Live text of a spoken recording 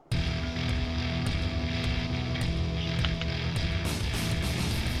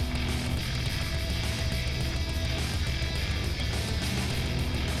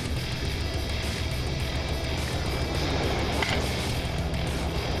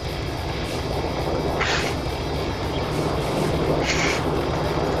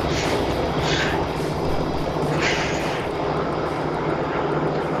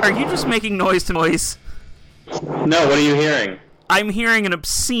are you just making noise to noise? No, what are you hearing? I'm hearing an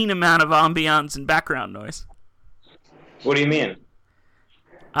obscene amount of ambiance and background noise. What do you mean?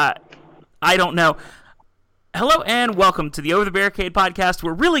 I don't know. Hello and welcome to the Over the Barricade podcast.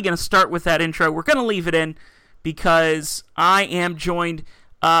 We're really going to start with that intro. We're going to leave it in because I am joined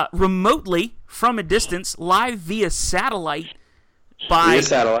remotely from a distance, live via satellite, by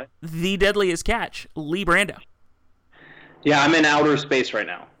the deadliest catch, Lee Brando. Yeah, I'm in outer space right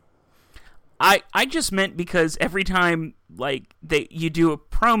now. I just meant because every time you do a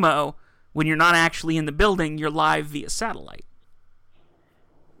promo, when you're not actually in the building, you're live via satellite.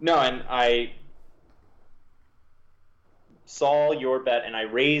 No, and I saw your bet and I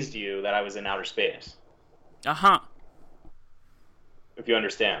raised you that I was in outer space. Uh-huh. If you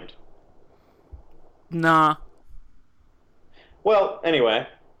understand. Nah. Well, anyway,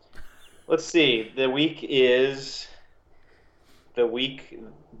 let's see. The week is the week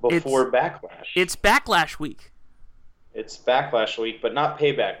before Backlash. It's Backlash week. It's Backlash week, but not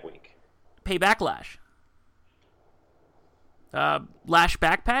Payback week. Paybacklash. Lash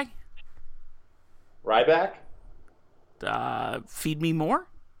Backpack? Ryback? Feed Me More?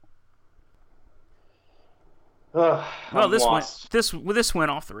 Well, this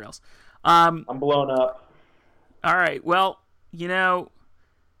went off the rails. I'm blown up. All right. Well,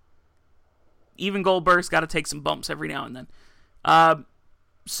 even Goldberg's got to take some bumps every now and then.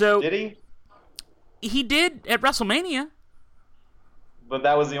 So did he? He did at WrestleMania. But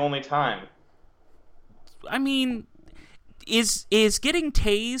that was the only time. I mean, is getting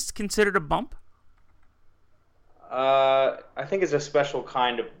tased considered a bump? I think it's a special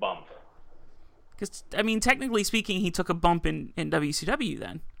kind of bump. Because, I mean, technically speaking, he took a bump in WCW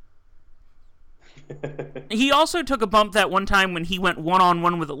then. He also took a bump that one time when he went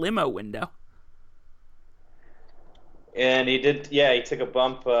one-on-one with a limo window. And he took a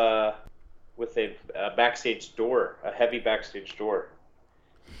bump with a backstage door, a heavy backstage door.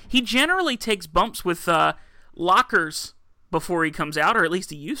 He generally takes bumps with lockers before he comes out, or at least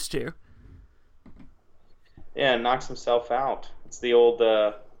he used to. Yeah, and knocks himself out. It's the old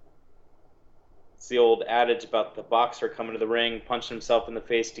adage about the boxer coming to the ring, punching himself in the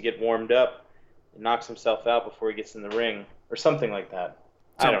face to get warmed up, and knocks himself out before he gets in the ring, or something like that.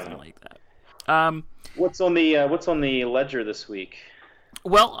 I don't know. Like that. What's on the ledger this week?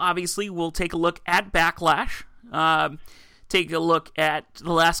 Well, obviously, we'll take a look at Backlash. Take a look at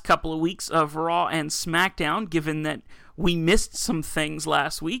the last couple of weeks of Raw and SmackDown, given that we missed some things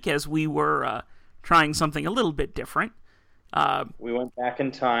last week as we were trying something a little bit different. We went back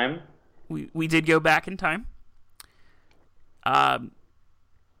in time. We did go back in time. And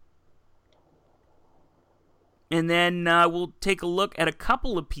then we'll take a look at a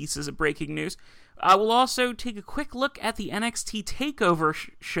couple of pieces of breaking news. We'll also take a quick look at the NXT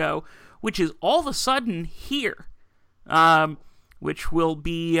TakeOver show, which is all of a sudden here, which will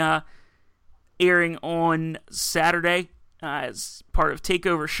be airing on Saturday as part of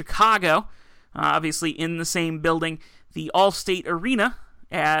TakeOver Chicago, obviously in the same building, the Allstate Arena,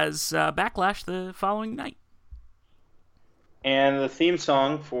 as Backlash the following night. And the theme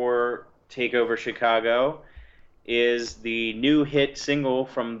song for TakeOver Chicago is the new hit single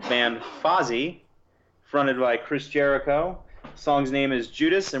from the band Fozzy, fronted by Chris Jericho. The song's name is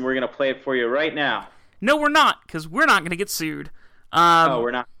Judas, and we're going to play it for you right now. No, we're not, because we're not going to get sued.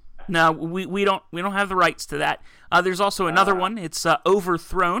 We're not. No, we don't have the rights to that. There's also another one. It's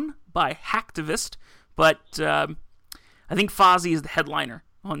Overthrown by Hacktivist, but I think Fozzy is the headliner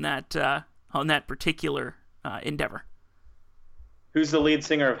on that particular endeavor. Who's the lead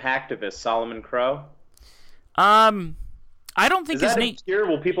singer of Hacktivist? Solomon Crowe? I don't think his name. Obscure?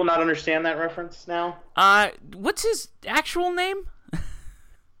 Will people not understand that reference now? What's his actual name?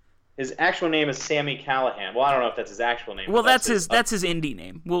 His actual name is Sammy Callahan. Well, I don't know if that's his actual name. Well, that's his indie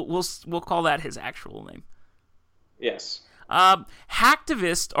name. We'll call that his actual name. Yes.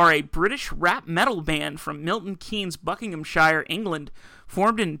 Hacktivist are a British rap metal band from Milton Keynes, Buckinghamshire, England,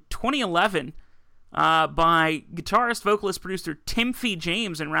 formed in 2011 by guitarist, vocalist, producer Tim Fee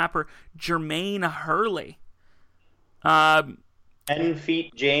James and rapper Jermaine Hurley. 10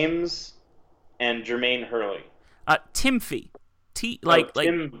 Feet James and Jermaine Hurley. Timfy. Timfy.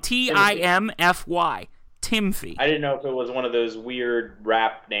 Timfy. I didn't know if it was one of those weird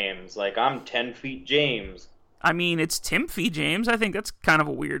rap names, like I'm 10 Feet James. I mean, it's Timfy James. I think that's kind of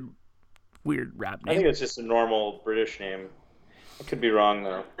a weird rap name. I think it's just a normal British name. I could be wrong,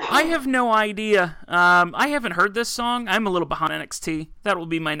 though. I have no idea. I haven't heard this song. I'm a little behind NXT. That will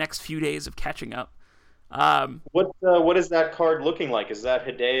be my next few days of catching up. What is that card looking like? Is that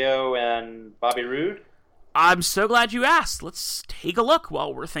Hideo and Bobby Roode? I'm so glad you asked. Let's take a look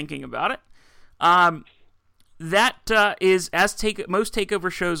while we're thinking about it. That is, as most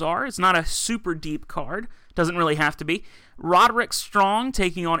takeover shows are, it's not a super deep card. Doesn't really have to be. Roderick Strong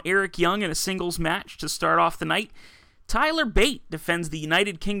taking on Eric Young in a singles match to start off the night. Tyler Bate defends the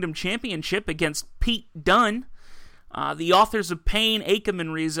United Kingdom Championship against Pete Dunne. The Authors of Pain, Akam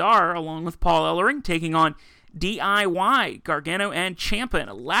and Rezar, along with Paul Ellering, taking on DIY, Gargano, and Ciampa in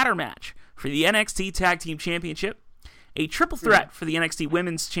a ladder match for the NXT Tag Team Championship. A triple threat for the NXT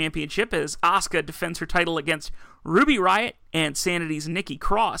Women's Championship as Asuka defends her title against Ruby Riott and Sanity's Nikki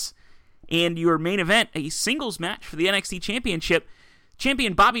Cross. And your main event, a singles match for the NXT Championship.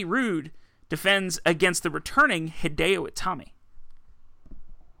 Champion Bobby Roode defends against the returning Hideo Itami.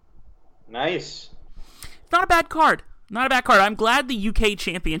 Nice. Not a bad card. Not a bad card. I'm glad the UK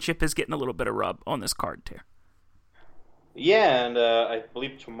Championship is getting a little bit of rub on this card, too. Yeah, and I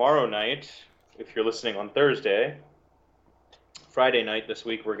believe tomorrow night, if you're listening on Thursday, Friday night this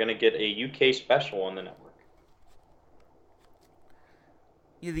week, we're going to get a UK special on the network.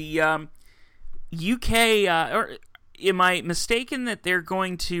 The UK, or am I mistaken that they're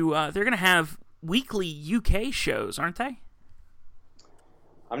going to have weekly UK shows, aren't they?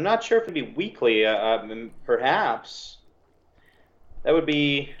 I'm not sure if it'd be weekly. Perhaps. That would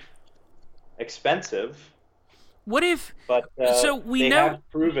be expensive. What if? But they have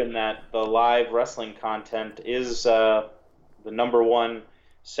proven that the live wrestling content is the number one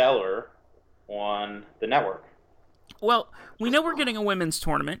seller on the network. Well, we know we're getting a women's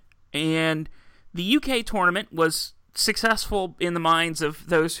tournament, and the UK tournament was successful in the minds of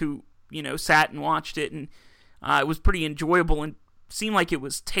those who, sat and watched it, and it was pretty enjoyable and seemed like it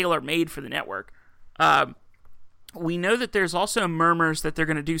was tailor-made for the network. We know that there's also murmurs that they're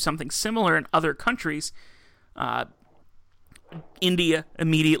going to do something similar in other countries. India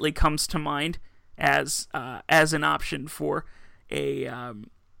immediately comes to mind as an option for a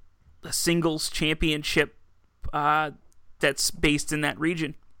singles championship that's based in that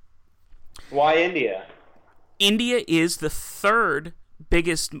region. Why India? India is the third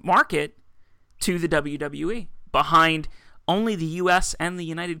biggest market to the WWE, behind only the U.S. and the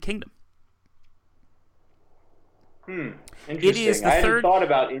United Kingdom. Interesting. It is the I hadn't third. thought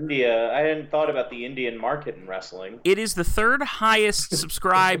about India. I hadn't thought about the Indian market in wrestling. It is the third highest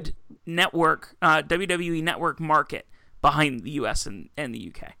subscribed network, WWE network market, behind the U.S. and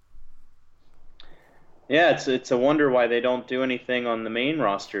the UK. Yeah, it's a wonder why they don't do anything on the main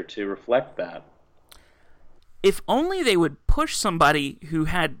roster to reflect that. If only they would push somebody who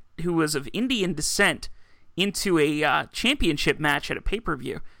was of Indian descent into a championship match at a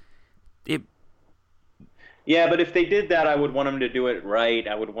pay-per-view. Yeah, but if they did that, I would want them to do it right.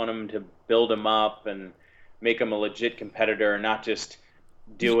 I would want them to build him up and make him a legit competitor, and not just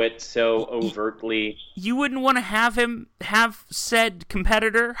do it so overtly. You wouldn't want to have said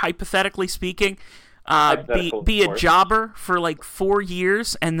competitor, hypothetically speaking, be a jobber for like 4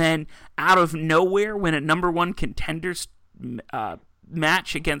 years, and then out of nowhere win a number one contenders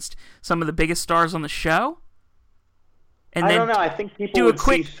match against some of the biggest stars on the show. And I don't know. I think people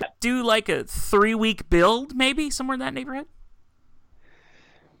do like a 3-week build, maybe somewhere in that neighborhood.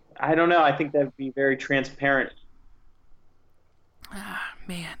 I don't know. I think that would be very transparent.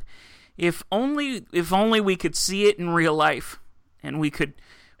 Man, if only we could see it in real life, and we could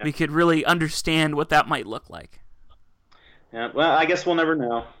really understand what that might look like. Yeah. Well, I guess we'll never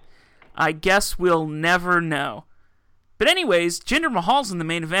know. I guess we'll never know. But anyways, Jinder Mahal's in the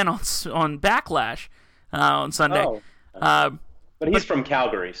main event on Backlash on Sunday. Oh. But he's from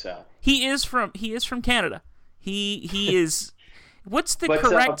Calgary, so he is from Canada. He is. What's the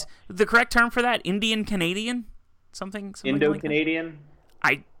correct term for that? Indian Canadian, something Indo-Canadian.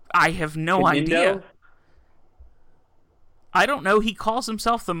 Like I have no idea. I don't know. He calls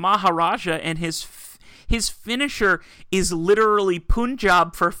himself the Maharaja, and his finisher is literally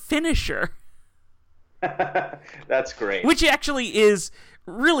Punjab for finisher. That's great. Which actually is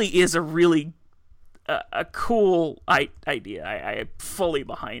a really a cool idea. I am fully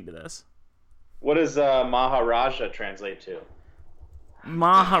behind this. What does Maharaja translate to?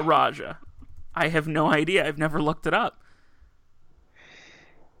 Maharaja. I have no idea. I've never looked it up.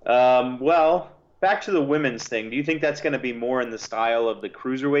 Well, back to the women's thing. Do you think that's going to be more in the style of the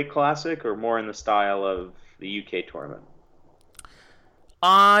Cruiserweight Classic or more in the style of the UK tournament?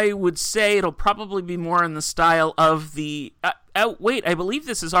 I would say it'll probably be more in the style of the... wait, I believe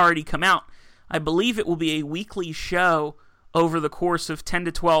this has already come out. I believe it will be a weekly show over the course of 10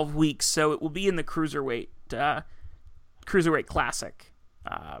 to 12 weeks, so it will be in the Cruiserweight Classic.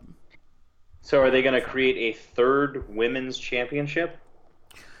 So are they going to create a third women's championship?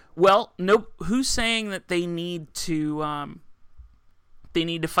 Well, nope. Who's saying that they need to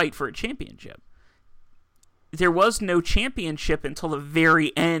fight for a championship? There was no championship until the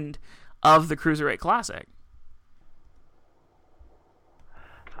very end of the Cruiserweight Classic.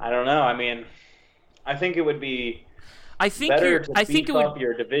 I don't know. I mean, I think it would be better to beef up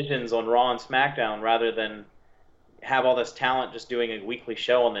your divisions on Raw and SmackDown rather than have all this talent just doing a weekly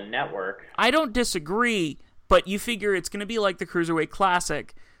show on the network. I don't disagree, but you figure it's going to be like the Cruiserweight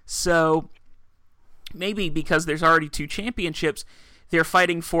Classic, so maybe because there's already 2 championships, they're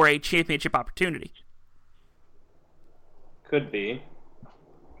fighting for a championship opportunity. Could be.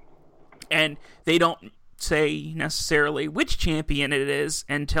 And they don't say necessarily which champion it is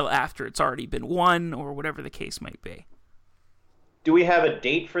until after it's already been won or whatever the case might be. Do we have a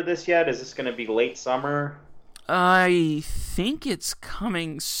date for this yet? Is this going to be late summer? I think it's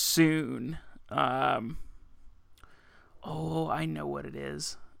coming soon. I know what it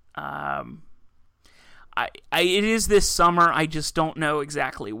is. It is this summer. I just don't know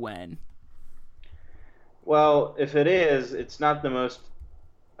exactly when. Well, if it is, it's not the most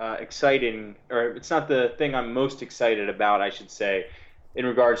exciting, or it's not the thing I'm most excited about, I should say, in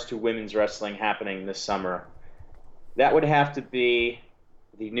regards to women's wrestling happening this summer. That would have to be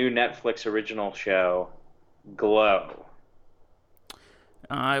the new Netflix original show, Glow.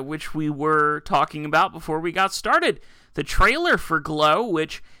 Which we were talking about before we got started. The trailer for Glow,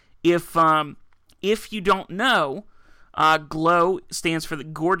 which, if you don't know, Glow stands for the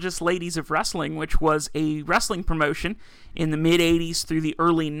Gorgeous Ladies of Wrestling, which was a wrestling promotion in the mid-'80s through the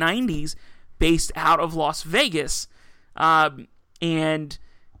early '90s based out of Las Vegas. And it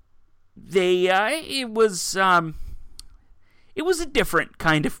was a different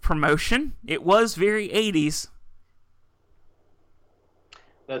kind of promotion. It was very '80s.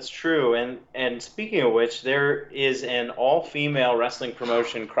 That's true. And speaking of which, there is an all-female wrestling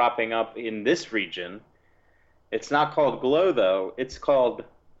promotion cropping up in this region. It's not called Glow, though. It's called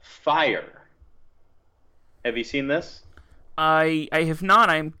Fire. Have you seen this? I have not.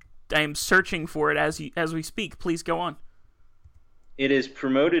 I am searching for it as we speak. Please go on. It is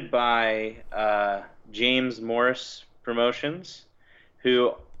promoted by James Morris Promotions,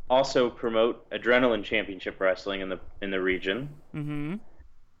 who also promote Adrenaline Championship Wrestling in the region. Mm-hmm.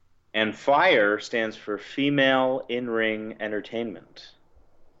 And FIRE stands for Female In-Ring Entertainment.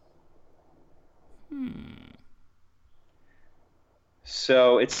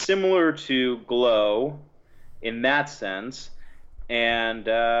 So it's similar to Glow in that sense, and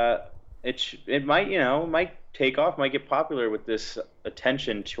it might take off, might get popular with this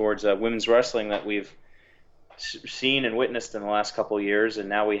attention towards women's wrestling that we've seen and witnessed in the last couple of years, and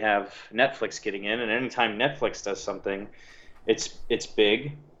now we have Netflix getting in, and anytime Netflix does something, it's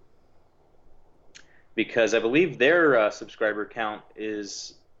big, because I believe their subscriber count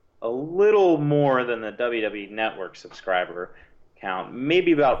is a little more than the WWE Network subscriber count,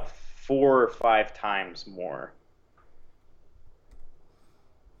 maybe about 4 or 5 times more.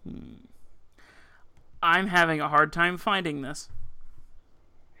 I'm having a hard time finding this.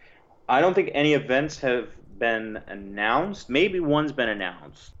 I don't think any events have been announced. Maybe one's been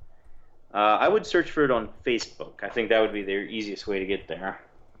announced. I would search for it on Facebook. I think that would be the easiest way to get there.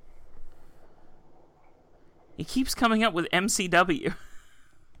 It keeps coming up with MCW.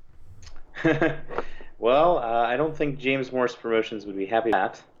 Well, I don't think James Morris Promotions would be happy with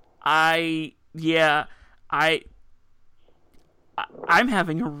that. I'm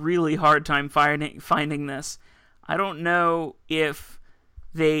having a really hard time finding this. I don't know if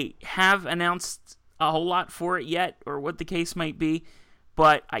they have announced a whole lot for it yet, or what the case might be,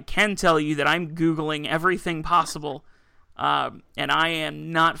 but I can tell you that I'm Googling everything possible, and I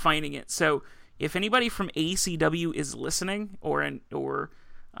am not finding it. So if anybody from ACW is listening,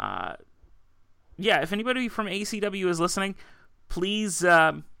 if anybody from ACW is listening, please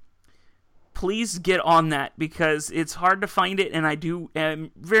get on that, because it's hard to find it, and I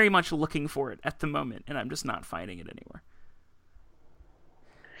am very much looking for it at the moment, and I'm just not finding it anywhere.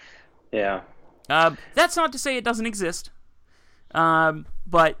 Yeah. That's not to say it doesn't exist,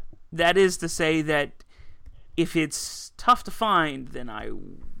 but that is to say that if it's tough to find, then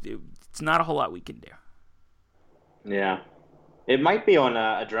it's not a whole lot we can do. Yeah. It might be on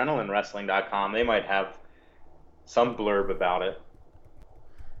AdrenalineWrestling.com. They might have some blurb about it.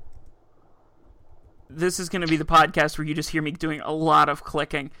 This is going to be the podcast where you just hear me doing a lot of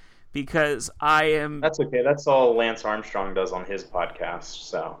clicking, because I am... That's okay. That's all Lance Armstrong does on his podcast,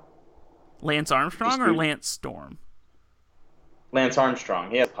 so... Lance Armstrong or Lance Storm? Lance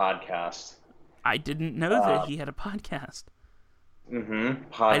Armstrong. He has a podcast. I didn't know that he had a podcast. Mm-hmm.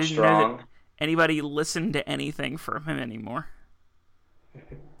 I didn't know that anybody listened to anything from him anymore.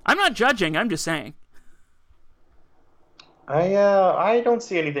 I'm not judging. I'm just saying. I don't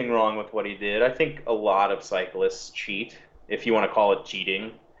see anything wrong with what he did. I think a lot of cyclists cheat, if you want to call it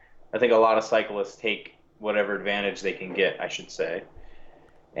cheating. I think a lot of cyclists take whatever advantage they can get, I should say.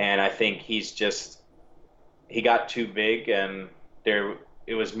 And I think he got too big, and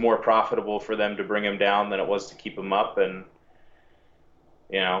it was more profitable for them to bring him down than it was to keep him up. And,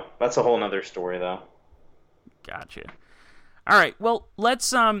 that's a whole nother story, though. Gotcha. All right. Well,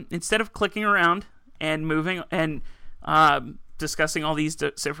 let's, instead of clicking around and moving and discussing all these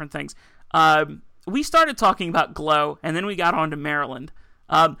different things, we started talking about Glow, and then we got on to Maryland.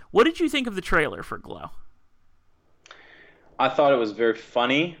 What did you think of the trailer for Glow? I thought it was very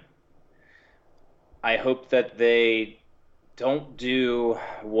funny. I hope that they don't do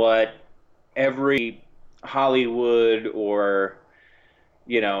what every Hollywood or,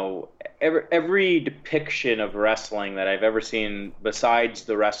 every depiction of wrestling that I've ever seen besides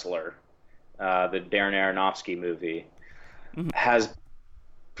The Wrestler, the Darren Aronofsky movie, has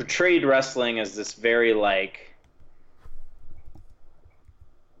portrayed wrestling as this very,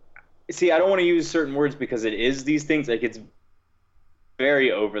 see, I don't want to use certain words because it is these things, it's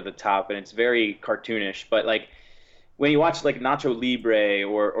very over the top and it's very cartoonish, but when you watch Nacho Libre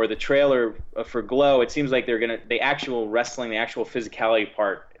or the trailer for Glow, it seems like the actual wrestling, the actual physicality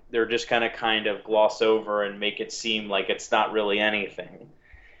part, they're just kind of gloss over and make it seem like it's not really anything.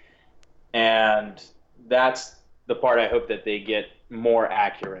 And that's the part I hope that they get more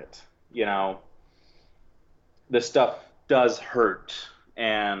accurate. The stuff does hurt,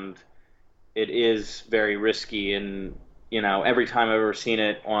 and it is very risky. And, every time I've ever seen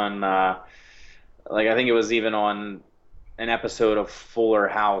it on, I think it was even on an episode of Fuller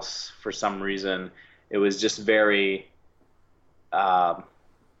House for some reason, it was just very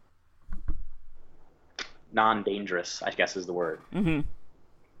non-dangerous, I guess is the word. Mm-hmm.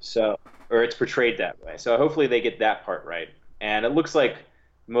 So, or it's portrayed that way. So hopefully they get that part right. And it looks like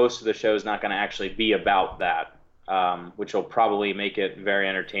most of the show is not going to actually be about that, which will probably make it very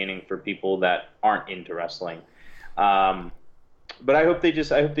entertaining for people that aren't into wrestling. But I hope they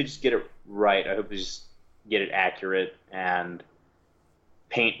just get it right. I hope they just get it accurate and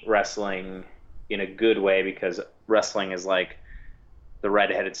paint wrestling in a good way, because wrestling is like the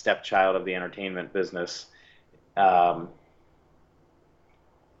redheaded stepchild of the entertainment business. So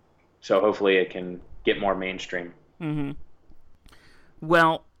hopefully it can get more mainstream. Mm-hmm.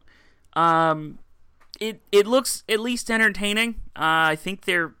 Well, it looks at least entertaining. I think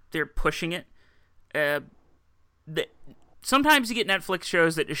they're pushing it. Sometimes you get Netflix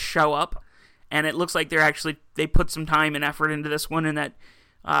shows that just show up, and it looks like they put some time and effort into this one, and that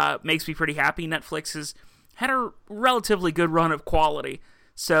makes me pretty happy. Netflix has had a relatively good run of quality,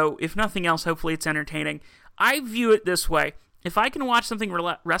 so if nothing else, hopefully it's entertaining. I view it this way: if I can watch something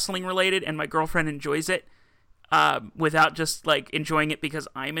wrestling related and my girlfriend enjoys it, without just enjoying it because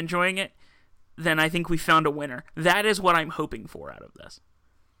I'm enjoying it, then I think we found a winner. That is what I'm hoping for out of this.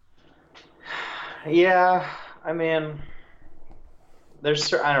 Yeah, I mean, I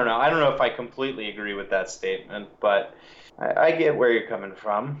don't know. I don't know if I completely agree with that statement, but I get where you're coming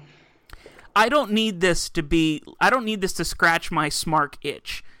from. I don't need this to scratch my SMARC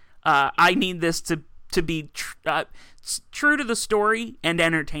itch. I need this to be true to the story and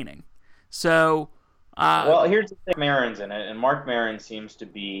entertaining. So, well, here's the thing: Maron's in it, and Marc Maron seems to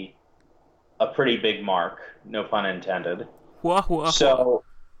be a pretty big mark, no pun intended. So,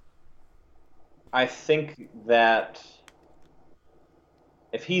 I think that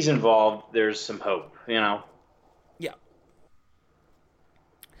if he's involved, there's some hope, Yeah.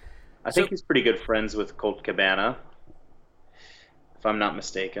 I think he's pretty good friends with Colt Cabana, if I'm not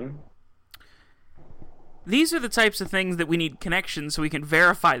mistaken. These are the types of things that we need connections so we can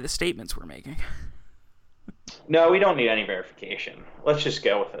verify the statements we're making. No, we don't need any verification. Let's just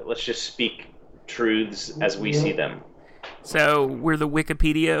go with it. Let's just speak truths as we see them. So we're the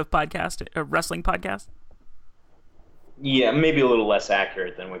Wikipedia of wrestling podcast? Yeah, maybe a little less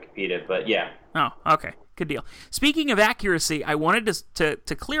accurate than Wikipedia, but yeah. Oh, okay. Good deal. Speaking of accuracy, I wanted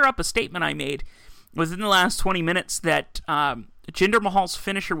to clear up a statement I made within the last 20 minutes that Jinder Mahal's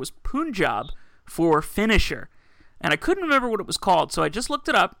finisher was Punjab for finisher. And I couldn't remember what it was called, so I just looked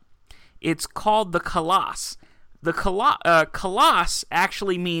it up. It's called the Kalas. The Kalas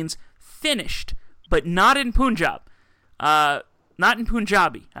actually means finished, but not in Punjab. Not in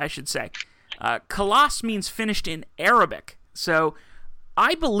Punjabi, I should say. Kalas means finished in Arabic. So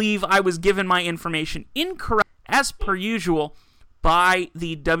I believe I was given my information incorrect, as per usual, by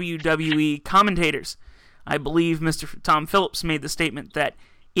the WWE commentators. I believe Mr. Tom Phillips made the statement that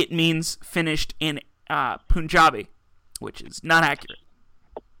it means finished in Punjabi, which is not accurate.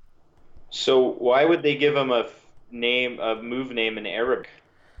 So why would they give him a move name in Arabic?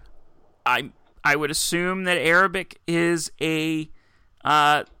 I would assume that Arabic is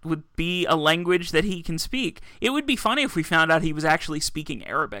would be a language that he can speak. It would be funny if we found out he was actually speaking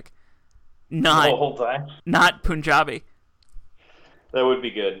Arabic, The whole time? not Punjabi. That would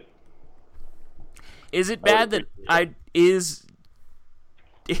be good. Is it bad that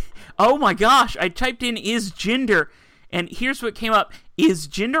Oh my gosh! I typed in "is Jinder," and here's what came up: Is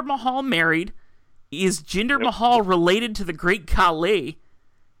Jinder Mahal married? Is Jinder Mahal related to the Great Khali?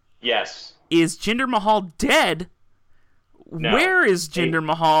 Yes. Is Jinder Mahal dead? No. Where is Jinder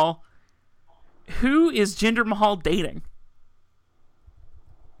Mahal? Who is Jinder Mahal dating?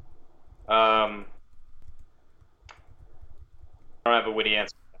 I don't have a witty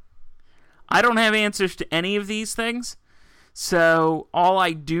answer. I don't have answers to any of these things. So all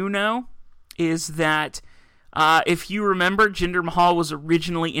I do know is that if you remember, Jinder Mahal was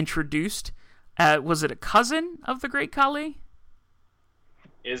originally introduced. Was it a cousin of the Great Khali?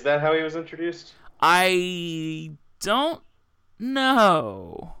 Is that how he was introduced? I don't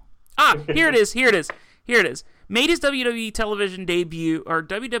know. Here it is. Made his WWE television debut, or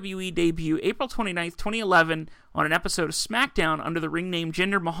WWE debut, April 29th, 2011, on an episode of SmackDown under the ring name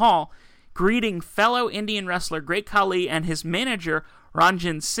Jinder Mahal, greeting fellow Indian wrestler Great Khali and his manager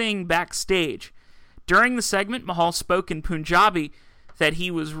Ranjin Singh backstage. During the segment, Mahal spoke in Punjabi that he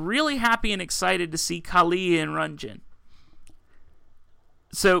was really happy and excited to see Khali and Ranjin.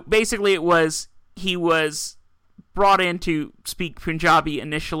 So basically he was brought in to speak Punjabi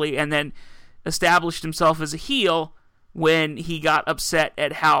initially and then established himself as a heel when he got upset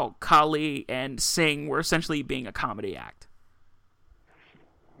at how Khali and Singh were essentially being a comedy act.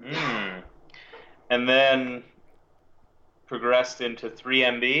 And then progressed into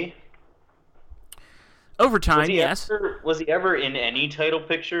 3MB. Over time, yes. Was he ever in any title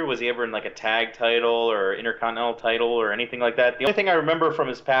picture? Was he ever in like a tag title or intercontinental title or anything like that? The only thing I remember from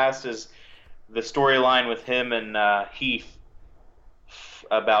his past is the storyline with him and Heath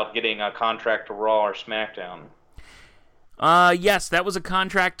about getting a contract to Raw or SmackDown. Yes, that was a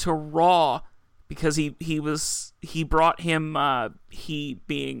contract to Raw because he brought him, he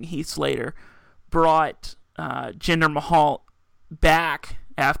being Heath Slater, brought Jinder Mahal back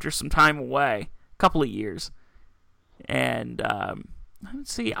after some time away, a couple of years. And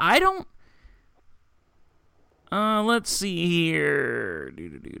let's see, let's see here.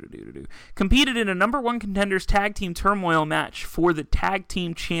 Competed in a number one contenders tag team turmoil match for the tag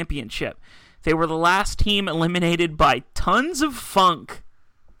team championship. They were the last team eliminated by Tons of Funk.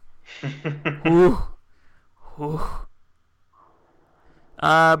 Ooh. Ooh.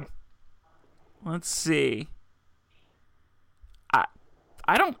 Let's see.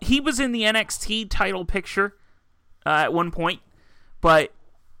 He was in the NXT title picture at one point, but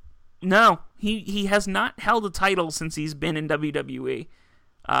no, he has not held a title since he's been in WWE.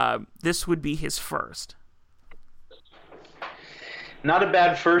 This would be his first. Not a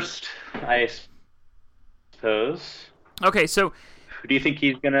bad first, I suppose. Okay, so do you think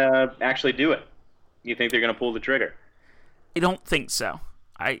he's going to actually do it? You think they're going to pull the trigger? I don't think so.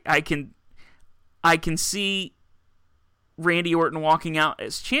 I can see Randy Orton walking out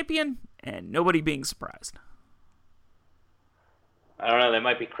as champion and nobody being surprised. I don't know. They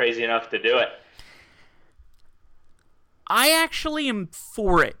might be crazy enough to do it. I actually am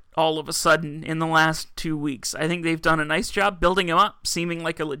for it all of a sudden in the last 2 weeks. I think they've done a nice job building him up, seeming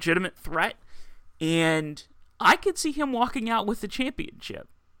like a legitimate threat, and I could see him walking out with the championship.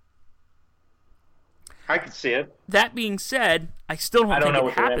 I could see it. That being said, I still don't think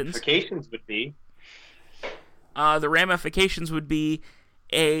it happens. The ramifications would be. The ramifications would be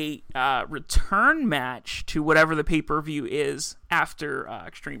a return match to whatever the pay-per-view is after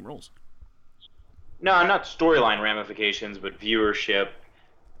Extreme Rules. No, not storyline ramifications, but viewership,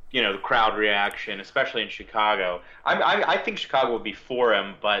 the crowd reaction, especially in Chicago. I think Chicago would be for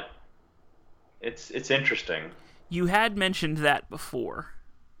him, but it's interesting. You had mentioned that before.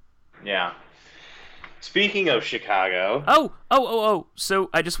 Yeah. Speaking of Chicago... Oh. So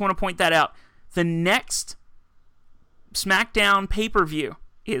I just want to point that out. The next SmackDown pay-per-view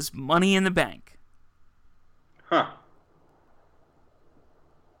is Money in the Bank. Huh.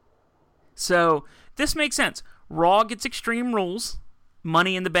 So this makes sense. Raw gets Extreme Rules.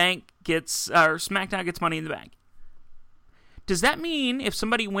 Money in the Bank SmackDown gets Money in the Bank. Does that mean if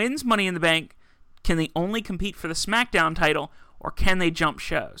somebody wins Money in the Bank, can they only compete for the SmackDown title, or can they jump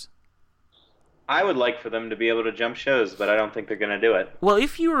shows? I would like for them to be able to jump shows, but I don't think they're going to do it. Well,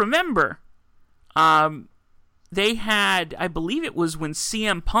 if you remember, they had, I believe it was when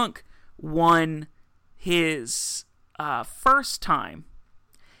CM Punk won his first time,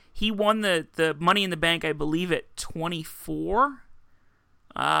 he won the Money in the Bank, I believe, at 24.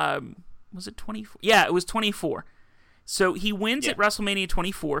 Was it 24? Yeah, it was 24. So he wins at WrestleMania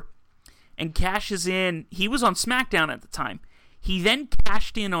 24 and cashes in. He was on SmackDown at the time. He then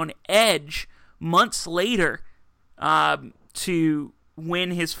cashed in on Edge months later to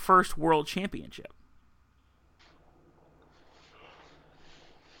win his first world championship.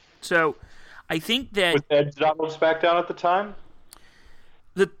 So I think that... Was Edge not on SmackDown at the time?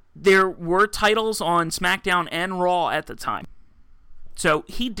 There were titles on SmackDown and Raw at the time. So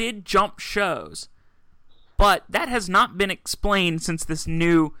he did jump shows. But that has not been explained since this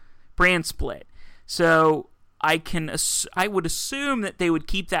new brand split. So I would assume that they would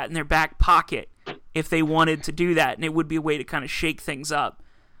keep that in their back pocket if they wanted to do that, and it would be a way to kind of shake things up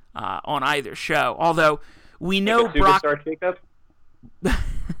on either show. Although we know Brock,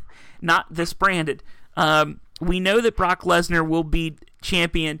 not this branded. We know that Brock Lesnar will be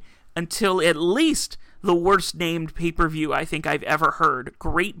champion until at least the worst named pay-per-view I think I've ever heard,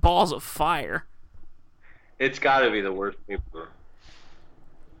 Great Balls of Fire. It's got to be the worst pay-per-view.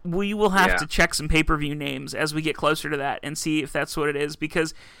 We will have to check some pay-per-view names as we get closer to that and see if that's what it is.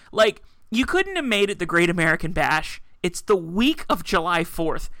 Because, like, you couldn't have made it the Great American Bash. It's the week of July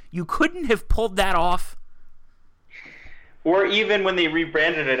 4th. You couldn't have pulled that off. Or even when they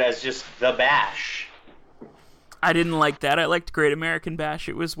rebranded it as just The Bash. I didn't like that. I liked Great American Bash.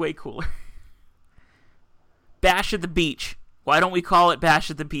 It was way cooler. Bash at the Beach. Why don't we call it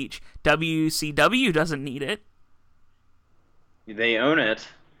Bash at the Beach? WCW doesn't need it. They own it.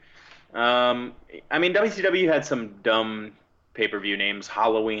 I mean, WCW had some dumb pay-per-view names.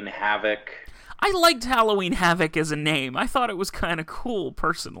 Halloween Havoc. I liked Halloween Havoc as a name. I thought it was kind of cool,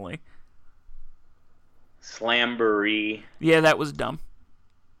 personally. Slamboree. Yeah, that was dumb.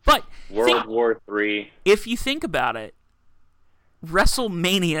 But World War III. If you think about it,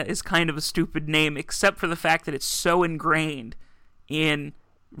 WrestleMania is kind of a stupid name, except for the fact that it's so ingrained in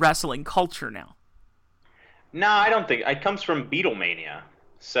wrestling culture now. No, I don't think. It comes from Beatlemania.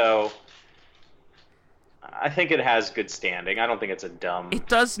 So I think it has good standing. I don't think it's a dumb... It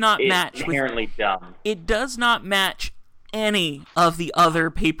does not match... It's inherently dumb. It does not match any of the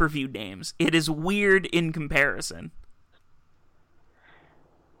other pay-per-view names. It is weird in comparison.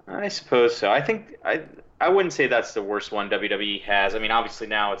 I suppose so. I think... I wouldn't say that's the worst one WWE has. I mean, obviously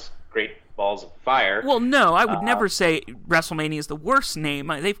now it's Great Balls of Fire. Well, no, I would never say WrestleMania is the worst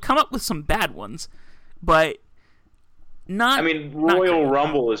name. They've come up with some bad ones, but not... I mean, Royal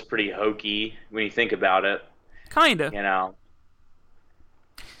Rumble is pretty hokey when you think about it. Kinda. You know.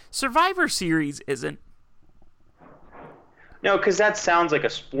 Survivor Series isn't. No, because that sounds like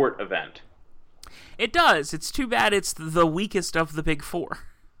a sport event. It does. It's too bad it's the weakest of the big four.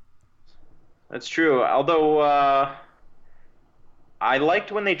 That's true. Although, I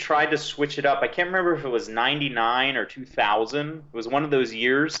liked when they tried to switch it up. I can't remember if it was 99 or 2000. It was one of those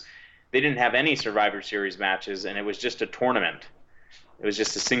years. They didn't have any Survivor Series matches, and it was just a tournament. It was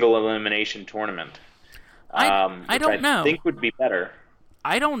just a single elimination tournament. I don't know. I think would be better.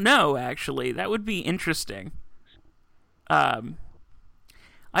 I don't know, actually. That would be interesting.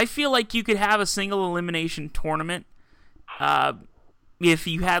 I feel like you could have a single elimination tournament if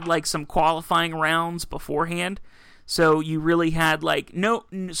you had like some qualifying rounds beforehand. So you really had like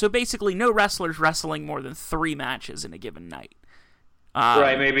so basically no wrestlers wrestling more than 3 matches in a given night.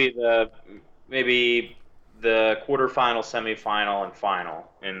 Right, maybe the quarterfinal, semifinal, and final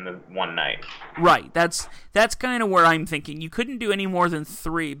in the one night. Right, that's kind of where I'm thinking. You couldn't do any more than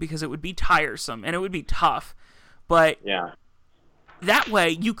 3 because it would be tiresome and it would be tough. But yeah, that way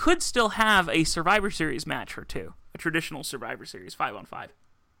you could still have a Survivor Series match or 2, a traditional Survivor Series 5-on-5.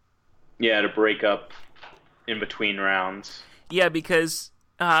 Yeah, to break up in between rounds. Yeah, because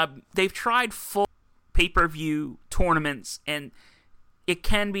they've tried full pay-per-view tournaments and it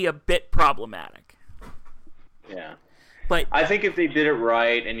can be a bit problematic. Yeah. But I think if they did it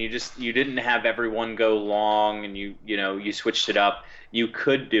right and you didn't have everyone go long and you switched it up, you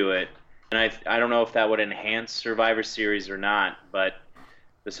could do it. And I don't know if that would enhance Survivor Series or not, but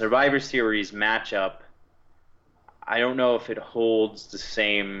the Survivor Series matchup, I don't know if it holds the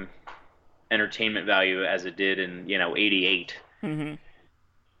same entertainment value as it did in, 88. Mm-hmm.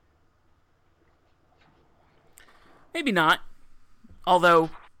 Maybe not.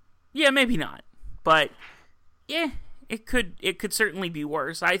 Although, yeah, maybe not. But yeah, it could certainly be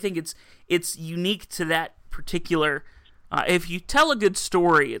worse. I think it's unique to that particular. If you tell a good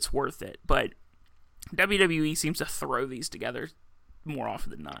story, it's worth it. But WWE seems to throw these together more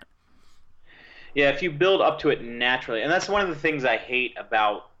often than not. Yeah, if you build up to it naturally, and that's one of the things I hate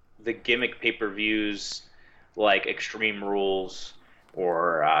about the gimmick pay-per-views like Extreme Rules,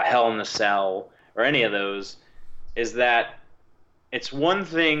 or Hell in the Cell or any of those, is that it's one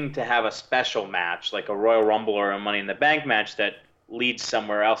thing to have a special match like a Royal Rumble or a Money in the Bank match that leads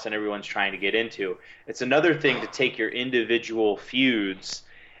somewhere else and everyone's trying to get into. It's another thing to take your individual feuds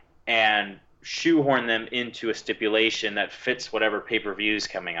and shoehorn them into a stipulation that fits whatever pay-per-view is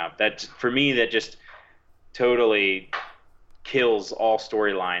coming up. That, for me, that just totally kills all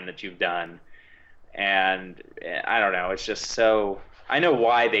storyline that you've done. And I don't know, it's just so... I know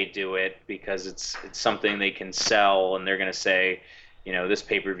why they do it, because it's something they can sell, and they're going to say, you know, this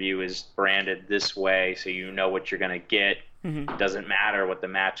pay-per-view is branded this way, so you know what you're going to get. It doesn't matter what the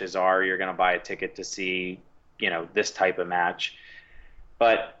matches are. You're going to buy a ticket to see, you know, this type of match.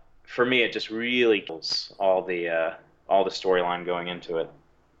 But for me, it just really kills all the storyline going into it.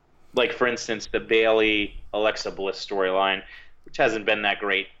 Like, for instance, the Bayley Alexa Bliss storyline, which hasn't been that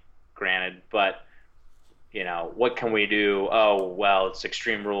great, granted, but, you know, what can we do? Oh, well, it's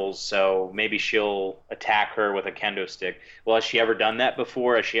Extreme Rules, so maybe she'll attack her with a kendo stick. Well, has she ever done that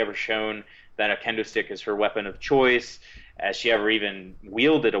before? Has she ever shown that a kendo stick is her weapon of choice? Has she ever even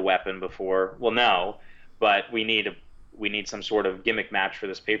wielded a weapon before? Well, no, but we need some sort of gimmick match for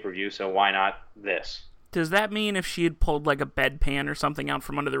this pay-per-view, so why not this? Does that mean if she had pulled like a bedpan or something out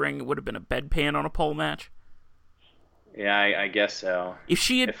from under the ring, it would have been a bedpan on a pole match? Yeah, I guess so. If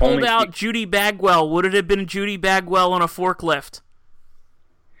she had pulled out Judy Bagwell, would it have been Judy Bagwell on a forklift?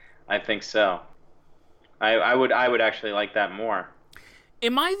 I think so. I would actually like that more.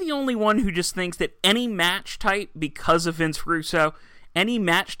 Am I the only one who just thinks that any match type, because of Vince Russo, any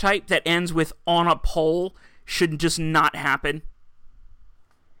match type that ends with on a pole should just not happen?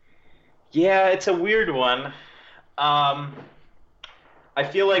 Yeah, it's a weird one. I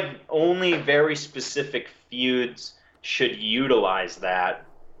feel like only very specific feuds should utilize that,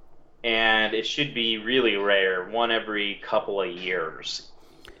 and it should be really rare, one every couple of years,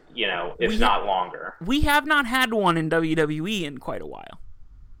 you know, if not longer. We have not had one in WWE in quite a while.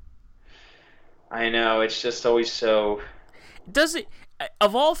 I know, it's just always so... Does it...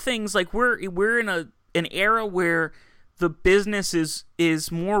 Of all things, like, we're in an era where the business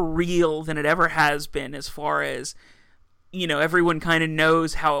is more real than it ever has been, as far as, you know, everyone kind of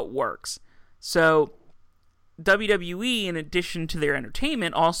knows how it works. So WWE, in addition to their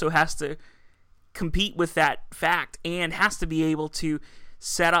entertainment, also has to compete with that fact and has to be able to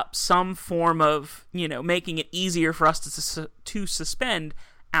set up some form of, you know, making it easier for us to suspend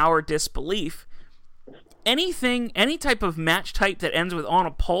our disbelief. Any type of match type that ends with on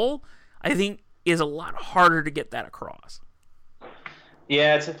a pole, I think, is a lot harder to get that across.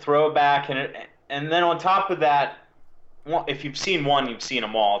 Yeah, it's a throwback, and then on top of that, if you've seen one, you've seen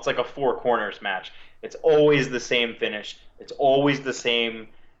them all. It's like a four corners match. It's always the same finish. It's always the same,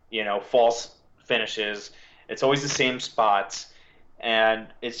 you know, false finishes. It's always the same spots, and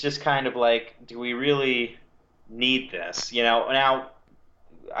it's just kind of like, do we really need this? You know, now,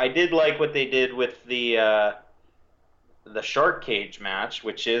 I did like what they did with the shark cage match,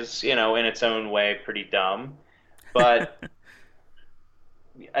 which is, you know, in its own way pretty dumb, but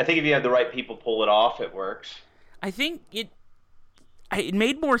I think if you have the right people pull it off, it works. I think it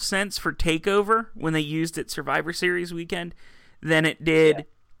made more sense for TakeOver when they used it Survivor Series weekend than it did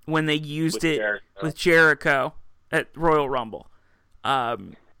when they used it with Jericho at Royal Rumble. I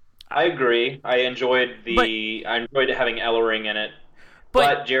agree. I enjoyed having Ellering in it.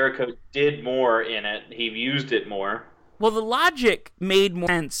 But Jericho did more in it. He used it more. Well, the logic made more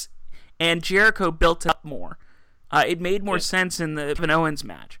sense, and Jericho built it up more. It made more sense in the Kevin Owens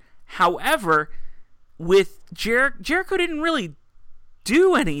match. However, with Jericho didn't really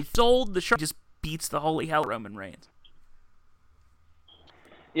do any. Sold the show, just beats the holy hell Roman Reigns.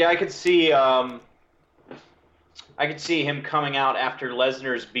 Yeah, I could see him coming out after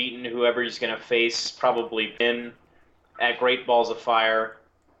Lesnar's beaten whoever he's going to face, probably Finn, at Great Balls of Fire,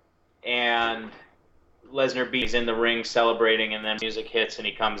 and Lesnar beats in the ring celebrating, and then music hits and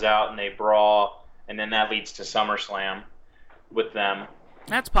he comes out and they brawl, and then that leads to SummerSlam with them.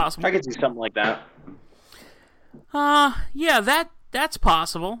 That's possible. I could see something like that. Yeah, that's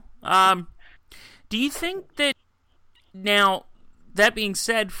possible. Do you think that, now, that being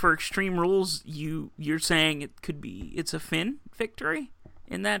said, for Extreme Rules, you're saying it's a Finn victory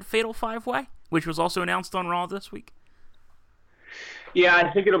in that Fatal 5-Way, which was also announced on Raw this week? Yeah,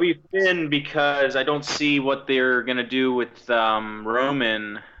 I think it'll be Finn, because I don't see what they're going to do with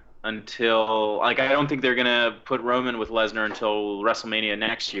Roman until... Like, I don't think they're going to put Roman with Lesnar until WrestleMania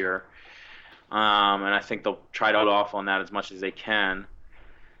next year. And I think they'll try to hold off on that as much as they can.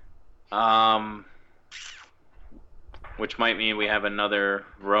 Which might mean we have another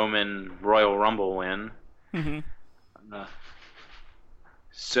Roman Royal Rumble win. Mm-hmm.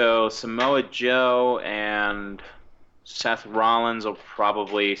 So Samoa Joe and Seth Rollins will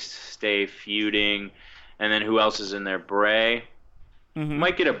probably stay feuding. And then who else is in there? Bray.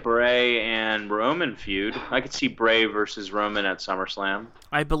 Might get a Bray and Roman feud. I could see Bray versus Roman at SummerSlam.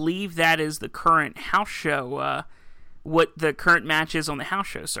 I believe that is the current house show, what the current match is on the house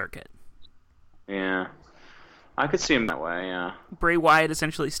show circuit. Yeah. I could see him that way, yeah. Bray Wyatt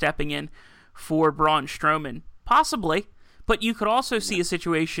essentially stepping in for Braun Strowman. Possibly. But you could also see a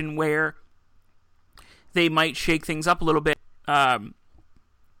situation where they might shake things up a little bit. I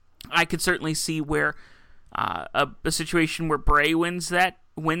could certainly see where a situation where Bray wins that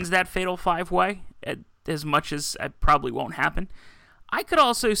fatal 5-way, as much as it probably won't happen. I could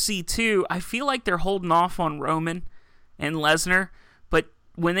also see, too, I feel like they're holding off on Roman and Lesnar, but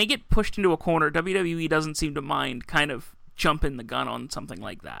when they get pushed into a corner, WWE doesn't seem to mind kind of jumping the gun on something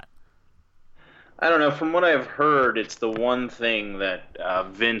like that. I don't know. From what I've heard, it's the one thing that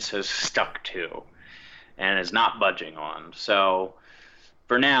Vince has stuck to and is not budging on. So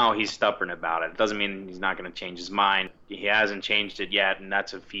for now, he's stubborn about it. It doesn't mean he's not going to change his mind. He hasn't changed it yet, and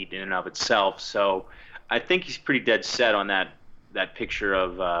that's a feat in and of itself. So I think he's pretty dead set on that picture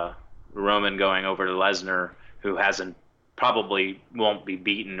of Roman going over to Lesnar, who probably won't be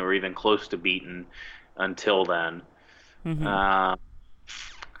beaten or even close to beaten until then. Mm-hmm.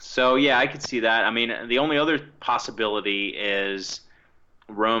 So, yeah, I could see that. I mean, the only other possibility is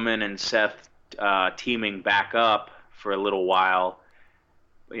Roman and Seth teaming back up for a little while,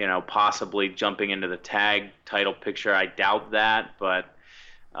 possibly jumping into the tag title picture. I doubt that, but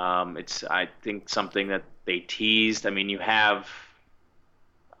it's, I think, something that they teased. I mean, you have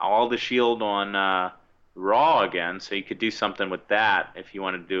all the Shield on Raw again, so you could do something with that if you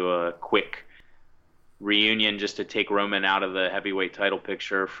want to do a quick reunion just to take Roman out of the heavyweight title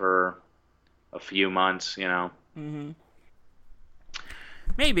picture for a few months, Mm-hmm.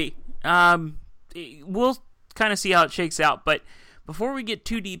 Maybe. We'll kind of see how it shakes out, but before we get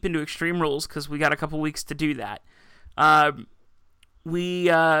too deep into Extreme Rules, because we got a couple weeks to do that, we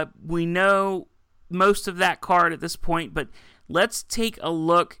know most of that card at this point, but let's take a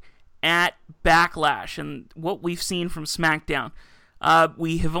look at Backlash and what we've seen from SmackDown.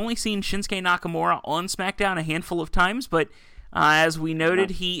 We have only seen Shinsuke Nakamura on SmackDown a handful of times, but as we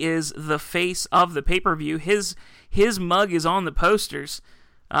noted, he is the face of the pay-per-view. His mug is on the posters.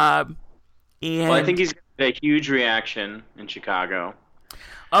 Well, I think he's got a huge reaction in Chicago.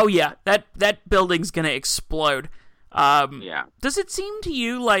 Oh, yeah. That building's going to explode. Yeah. Does it seem to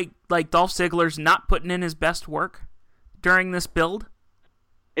you like Dolph Ziggler's not putting in his best work during this build?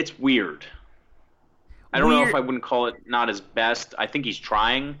 It's weird. I don't know if I wouldn't call it not his best. I think he's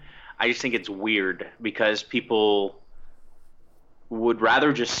trying. I just think it's weird because people would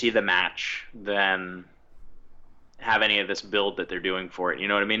rather just see the match than have any of this build that they're doing for it. You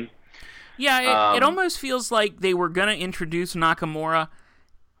know what I mean? Yeah, it almost feels like they were going to introduce Nakamura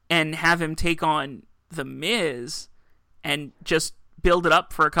and have him take on The Miz and just build it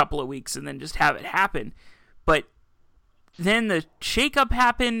up for a couple of weeks and then just have it happen. But then the shakeup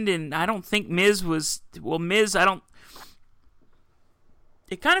happened, and I don't think Miz was... Well, Miz, I don't...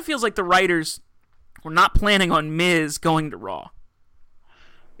 It kind of feels like the writers were not planning on Miz going to Raw.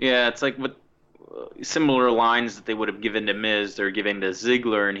 Yeah, it's like what similar lines that they would have given to Miz, they're giving to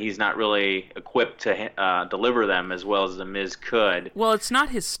Ziggler, and he's not really equipped to deliver them as well as the Miz could. Well, it's not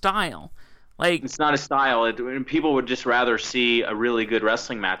his style. It's not his style. People would just rather see a really good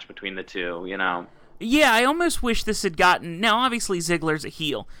wrestling match between the two, Yeah, I almost wish this had gotten... Now, obviously, Ziggler's a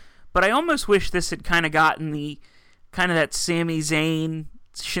heel, but I almost wish this had kind of gotten the... kind of that Sami Zayn,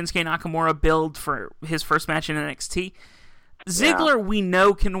 Shinsuke Nakamura build for his first match in NXT. Ziggler, we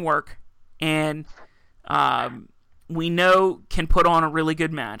know, can work, and we know can put on a really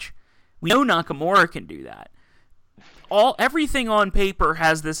good match. We know Nakamura can do that. Everything on paper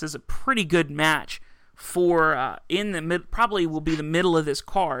has this as a pretty good match for in the probably will be the middle of this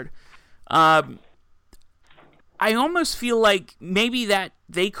card. I almost feel like maybe that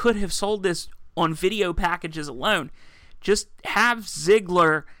they could have sold this on video packages alone. Just have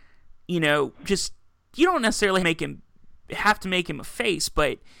Ziggler, just you don't necessarily have to make him a face,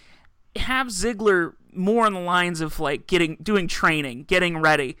 but have Ziggler more on the lines of like doing training, getting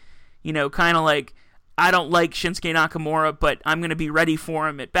ready, kind of like I don't like Shinsuke Nakamura, but I'm going to be ready for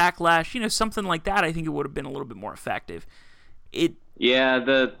him at Backlash, something like that. I think it would have been a little bit more effective. Yeah,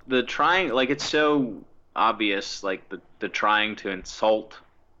 the trying, like it's so obvious, like the trying to insult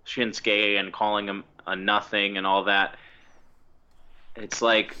Shinsuke and calling him a nothing and all that. It's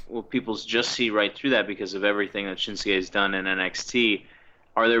like, well, people just see right through that because of everything that Shinsuke has done in NXT.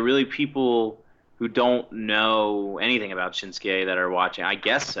 Are there really people who don't know anything about Shinsuke that are watching. I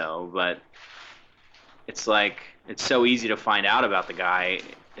guess so, but it's like it's so easy to find out about the guy,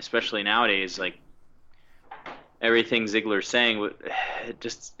 especially nowadays. Like everything Ziggler's saying, it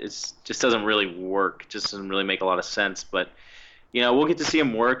just doesn't really work. It just doesn't really make a lot of sense. But we'll get to see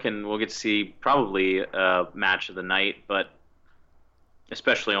him work, and we'll get to see probably a match of the night, but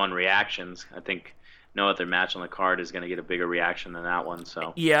especially on reactions. I think no other match on the card is going to get a bigger reaction than that one.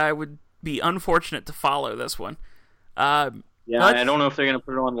 So yeah, I would be unfortunate to follow this one. I don't know if they're going to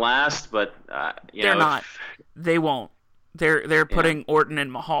put it on last, but they're not. They won't. They're putting Orton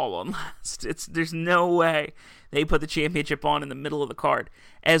and Mahal on last. There's no way they put the championship on in the middle of the card.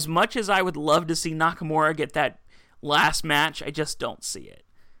 As much as I would love to see Nakamura get that last match, I just don't see it.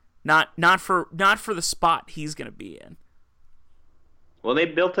 Not for the spot he's going to be in. Well, they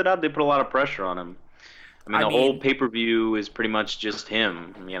built it up. They put a lot of pressure on him. I mean, the whole pay-per-view is pretty much just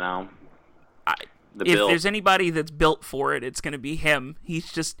him, If there's anybody that's built for it, it's going to be him.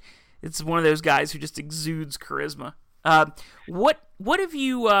 It's one of those guys who just exudes charisma. What are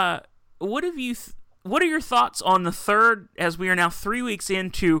your thoughts on the third, as we are now 3 weeks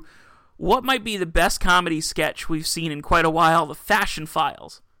into what might be the best comedy sketch we've seen in quite a while, The Fashion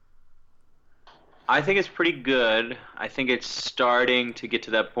Files? I think it's pretty good. I think it's starting to get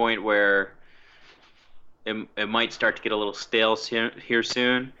to that point where it might start to get a little stale here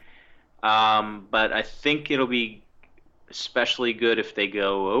soon. But I think it'll be especially good if they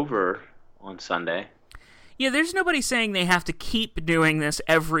go over on Sunday. Yeah, there's nobody saying they have to keep doing this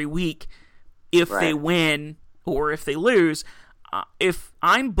every week if they win or if they lose. If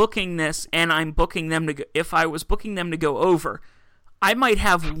I'm booking this and I'm booking them to go, if I was booking them to go over, I might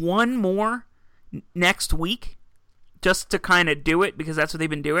have one more next week just to kind of do it because that's what they've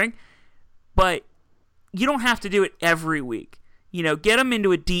been doing. But you don't have to do it every week. Get them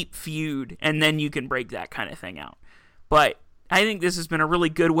into a deep feud and then you can break that kind of thing out. But I think this has been a really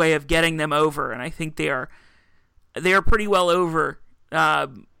good way of getting them over, and I think they are pretty well over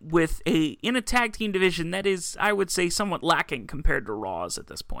in a tag team division that is, I would say, somewhat lacking compared to Raw's at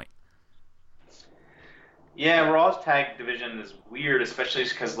this point. Yeah, Raw's tag division is weird, especially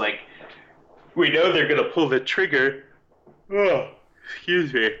because we know they're gonna pull the trigger. Oh,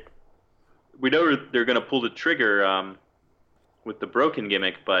 excuse me. We know they're gonna pull the trigger with the broken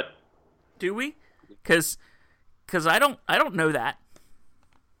gimmick, but do we? Because I don't know that.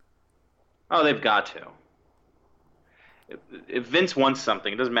 Oh, they've got to. If Vince wants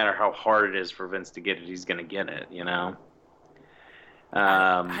something, it doesn't matter how hard it is for Vince to get it. He's gonna get it.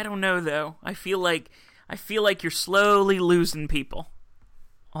 I don't know though. I feel like you're slowly losing people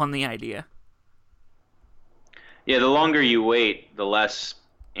on the idea. Yeah, the longer you wait, the less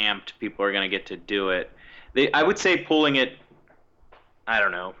amped people are gonna get to do it. I would say pulling it, I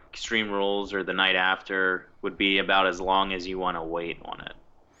don't know, Extreme Rules or the night after would be about as long as you want to wait on it.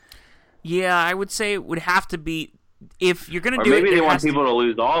 Yeah, I would say it would have to be, if you're going to do it... Or maybe they want people to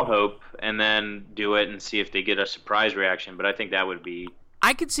lose all hope and then do it and see if they get a surprise reaction, but I think that would be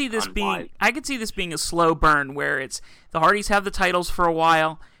I could see this being a slow burn where it's the Hardys have the titles for a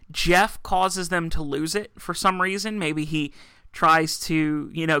while, Jeff causes them to lose it for some reason. Maybe he tries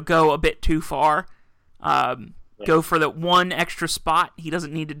to, go a bit too far. Go for the one extra spot he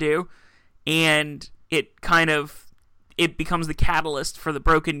doesn't need to do, and it becomes the catalyst for the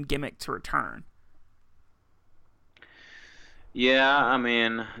broken gimmick to return. Yeah, I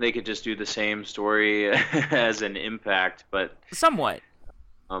mean, they could just do the same story as an Impact, but somewhat.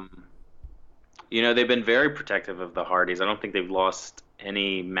 They've been very protective of the Hardys. I don't think they've lost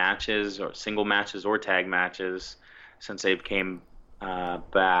any matches or single matches or tag matches since they came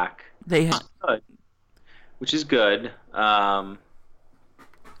back. They have. Which is good. And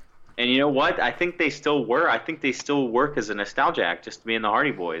you know what? I think they still work as a nostalgia act, just being the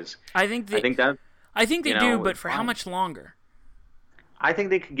Hardy Boys. I think they do, but for how much longer? I think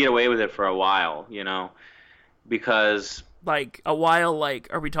they could get away with it for a while, because a while.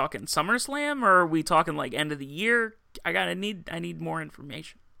 Are we talking SummerSlam or are we talking end of the year? I need more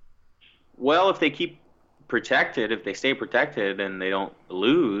information. Well, if they stay protected and they don't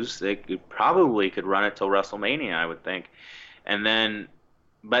lose, they could run it till WrestleMania, I would think. And then,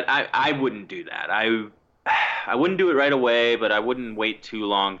 but I wouldn't do that. I wouldn't do it right away, but I wouldn't wait too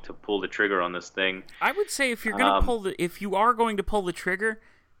long to pull the trigger on this thing. I would say if you are going to pull the trigger,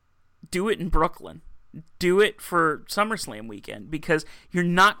 do it in Brooklyn. Do it for SummerSlam weekend, because you're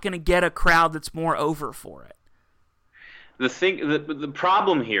not going to get a crowd that's more over for it. The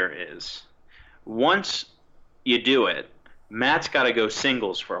problem here is, once you do it, Matt's got to go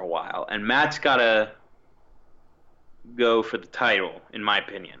singles for a while, and Matt's got to go for the title, in my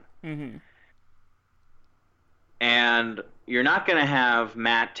opinion. Mm-hmm. And you're not going to have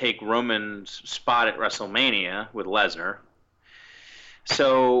Matt take Roman's spot at WrestleMania with Lesnar.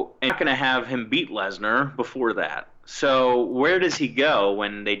 So, and you're not going to have him beat Lesnar before that. So, where does he go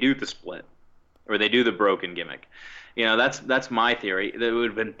when they do the split or they do the broken gimmick? That's my theory. It would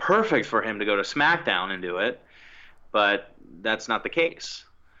have been perfect for him to go to SmackDown and do it, but that's not the case.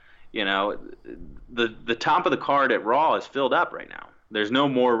 The top of the card at Raw is filled up right now. There's no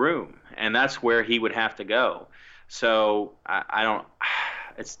more room, and that's where he would have to go. So I don't.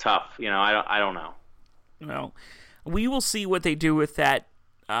 It's tough. I don't know. Well, we will see what they do with that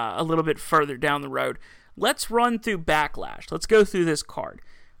a little bit further down the road. Let's run through Backlash. Let's go through this card.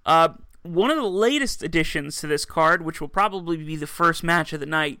 One of the latest additions to this card, which will probably be the first match of the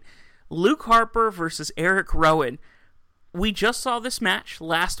night, Luke Harper versus Eric Rowan. We just saw this match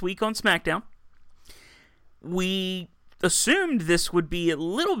last week on SmackDown. We assumed this would be a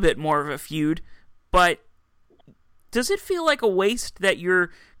little bit more of a feud, but does it feel like a waste that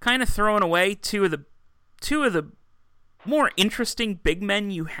you're kind of throwing away two of the more interesting big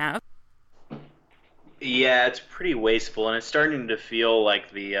men you have? Yeah, it's pretty wasteful, and it's starting to feel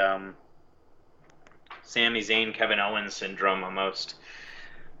like the Sami Zayn, Kevin Owens syndrome almost.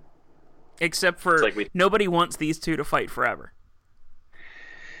 Except for nobody wants these two to fight forever.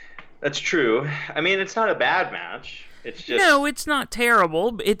 That's true. I mean, it's not a bad match. It's just... No, it's not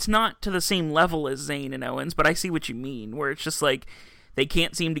terrible. It's not to the same level as Zayn and Owens, but I see what you mean, where it's just like they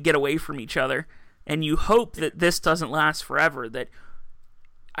can't seem to get away from each other, and you hope that this doesn't last forever, that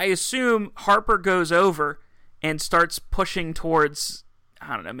I assume Harper goes over and starts pushing towards,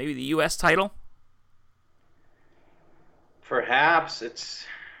 I don't know, maybe the U.S. title? Perhaps. It's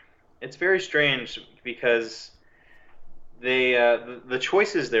very strange because the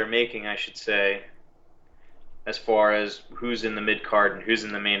choices they're making, I should say, as far as who's in the mid-card and who's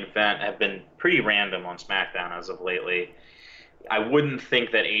in the main event, have been pretty random on SmackDown as of lately. I wouldn't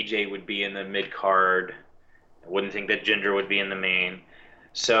think that AJ would be in the mid-card. I wouldn't think that Jinder would be in the main.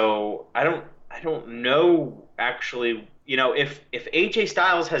 So I don't know actually. If AJ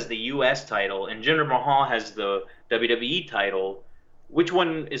Styles has the U.S. title and Jinder Mahal has the WWE title, which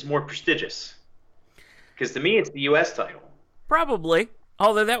one is more prestigious? Because to me, it's the U.S. title. Probably.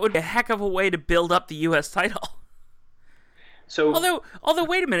 Although that would be a heck of a way to build up the U.S. title. So, although,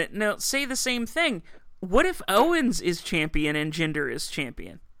 wait a minute. Now, say the same thing. What if Owens is champion and Jinder is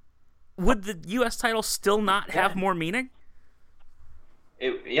champion? Would the U.S. title still not have more meaning?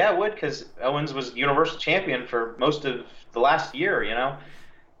 It would, because Owens was Universal Champion for most of the last year,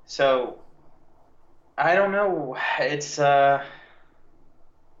 So, I don't know. It's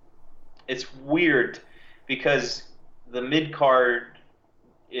weird because the mid-card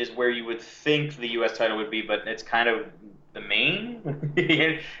is where you would think the U.S. title would be, but it's kind of the main.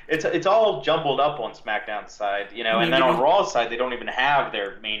 It's all jumbled up on SmackDown's side, and then on Raw's side, they don't even have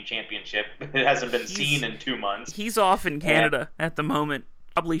their main championship. It hasn't been seen in 2 months. He's off in Canada at the moment,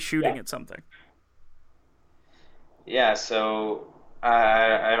 probably shooting at something. Yeah, so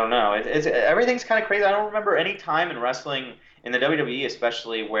I don't know. It's everything's kind of crazy. I don't remember any time in wrestling, in the WWE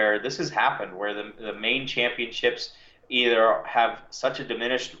especially, where this has happened, where the main championships either have such a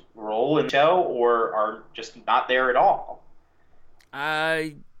diminished role in the show or are just not there at all.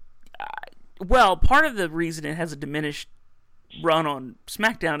 Well, part of the reason it has a diminished run on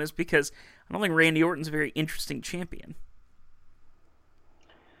SmackDown is because I don't think Randy Orton's a very interesting champion.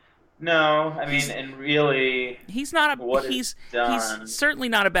 No, I mean, and really, he's certainly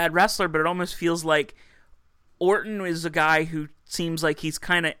not a bad wrestler, but it almost feels like Orton is a guy who seems like he's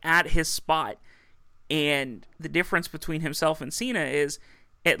kind of at his spot. And the difference between himself and Cena is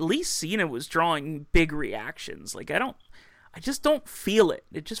at least Cena was drawing big reactions. Like, I just don't feel it.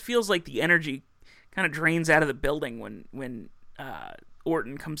 It just feels like the energy kind of drains out of the building when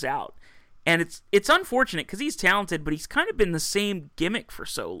Orton comes out. And it's unfortunate because he's talented, but he's kind of been the same gimmick for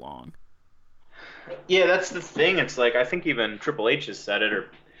so long. Yeah, that's the thing. It's like, I think even Triple H has said it, or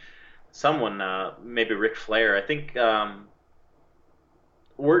someone, maybe Ric Flair. I think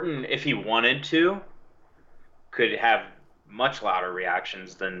Orton, if he wanted to, could have much louder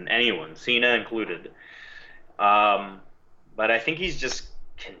reactions than anyone, Cena included. But I think he's just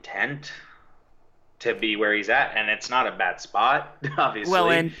content to be where he's at, and it's not a bad spot, obviously. Well,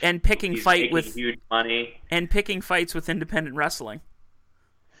 and picking he's fight with huge money, and picking fights with independent wrestling.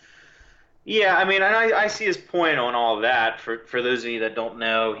 Yeah, I mean, I see his point on all of that. For those of you that don't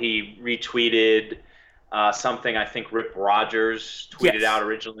know, he retweeted something I think Rip Rogers tweeted out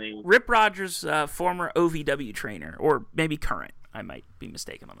originally. Rip Rogers, former OVW trainer, or maybe current. I might be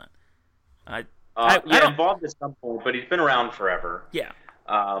mistaken on that. Involved at some point, but he's been around forever. Yeah.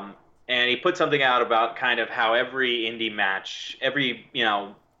 and he put something out about kind of how every indie match, every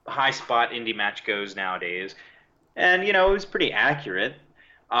high spot indie match goes nowadays, and it was pretty accurate.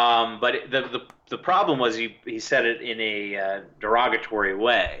 But the problem was he said it in a derogatory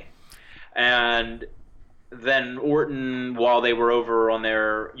way, and then Orton, while they were over on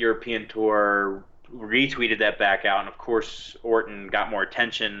their European tour, retweeted that back out, and of course Orton got more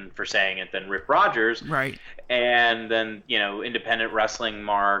attention for saying it than Rip Rogers. Right. And then independent wrestling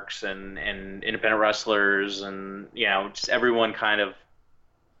marks and independent wrestlers and just everyone kind of,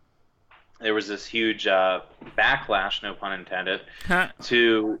 there was this huge backlash, no pun intended,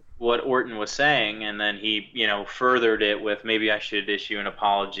 to what Orton was saying, and then he furthered it with maybe I should issue an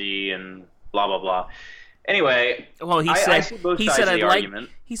apology and blah blah blah. Anyway, well, he said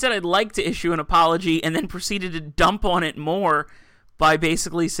I'd like to issue an apology, and then proceeded to dump on it more by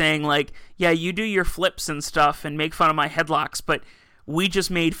basically saying, like, yeah, you do your flips and stuff and make fun of my headlocks, but we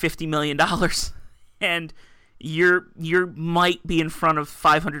just made $50 million, and you might be in front of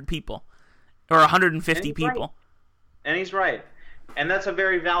 500 people or 150 people. Right. And he's right, and that's a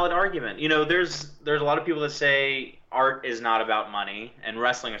very valid argument. There's a lot of people that say art is not about money, and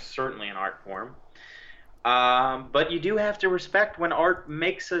wrestling is certainly an art form. But you do have to respect when art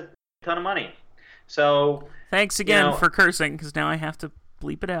makes a ton of money. So thanks again for cursing, because now I have to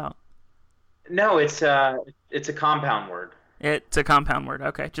bleep it out. No, it's a compound word. It's a compound word.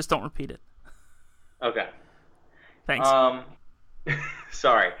 Okay, just don't repeat it. Okay. Thanks.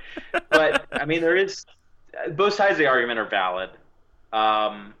 Sorry, but I mean, there is both sides of the argument are valid.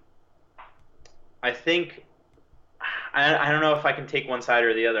 I think I don't know if I can take one side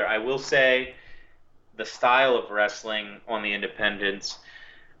or the other. I will say the style of wrestling on the independents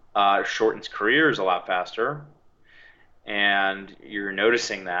shortens careers a lot faster, and you're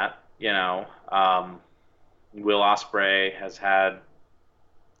noticing that. Will Ospreay has had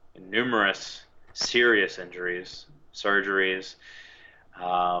numerous serious injuries, surgeries,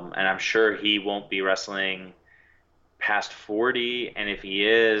 and I'm sure he won't be wrestling past 40. And if he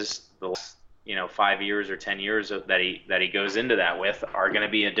is, the last 5 years or 10 years that he goes into that with are going to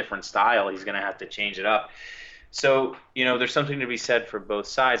be a different style. He's going to have to change it up. So there's something to be said for both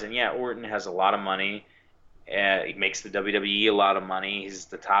sides. And yeah, Orton has a lot of money. He makes the WWE a lot of money. He's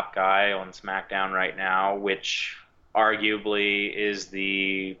the top guy on SmackDown right now, which arguably is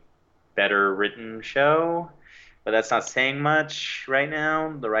the better written show. But that's not saying much right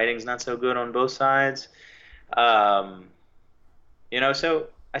now. The writing's not so good on both sides. So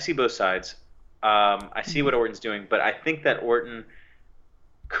I see both sides. I see what Orton's doing, but I think that Orton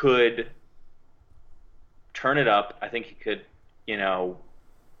could turn it up. I think he could,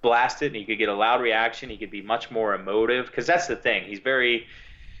 blast it, and he could get a loud reaction. He could be much more emotive, because that's the thing. He's very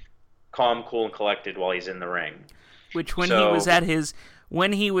calm, cool, and collected while he's in the ring. Which when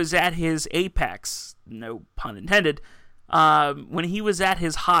he was at his apex, no pun intended, when he was at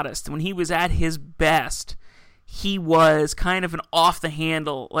his hottest, when he was at his best, he was kind of an off the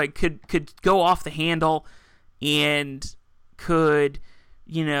handle, like could go off the handle and could,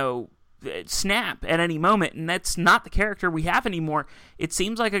 snap at any moment. And that's not the character we have anymore. It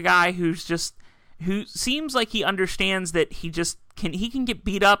seems like a guy who seems like he understands that he can get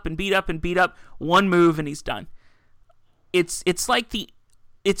beat up and beat up and beat up, one move and he's done. It's like the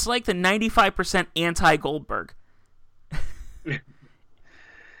 95% anti-Goldberg.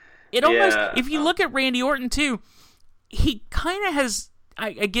 It almost, if you look at Randy Orton too, he kind of has.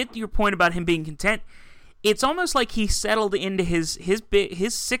 I get your point about him being content. It's almost like he settled into his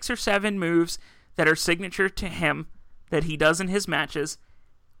 6 or 7 moves that are signature to him that he does in his matches.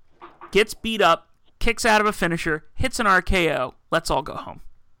 Gets beat up, kicks out of a finisher, hits an RKO. Let's all go home.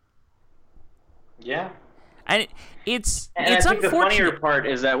 Yeah, and it's I think unfortunate. The funnier part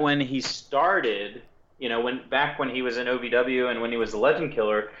is that when he started, when he was in OVW and when he was the Legend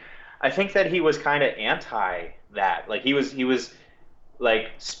Killer, I think that he was kind of anti that. Like he was like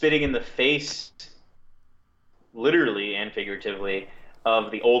spitting in the face, literally and figuratively, of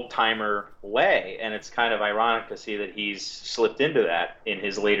the old timer way, and it's kind of ironic to see that he's slipped into that in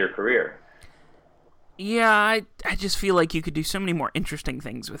his later career. Yeah, I just feel like you could do so many more interesting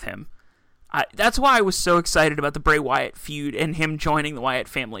things with him. That's why I was so excited about the Bray Wyatt feud and him joining the Wyatt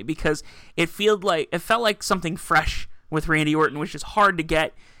family, because it felt like something fresh with Randy Orton, which is hard to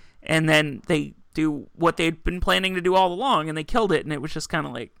get. And then they do what they'd been planning to do all along, and they killed it, and it was just kind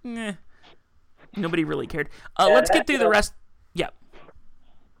of like, nobody really cared. Let's get through the rest. Yeah.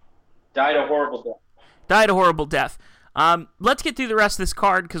 Died a horrible death. Let's get through the rest of this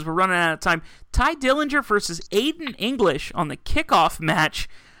card, because we're running out of time. Ty Dillinger versus Aiden English on the kickoff match,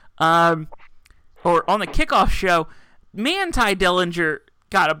 or on the kickoff show. Man, Ty Dillinger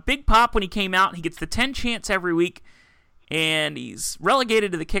got a big pop when he came out. He gets the 10 chance every week, and he's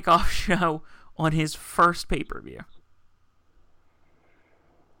relegated to the kickoff show on his first pay-per-view.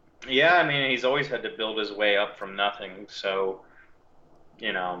 Yeah, I mean, he's always had to build his way up from nothing, so,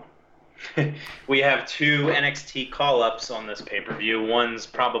 you know, we have 2 NXT call-ups on this pay-per-view. One's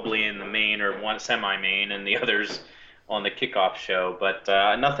probably in the main or one semi-main, and the other's on the kickoff show, but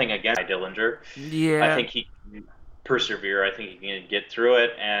nothing against Dillinger. Yeah. I think he can persevere. I think he can get through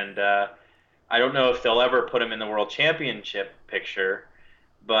it, and I don't know if they'll ever put him in the World Championship picture,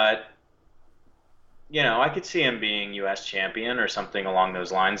 but you know, I could see him being U.S. champion or something along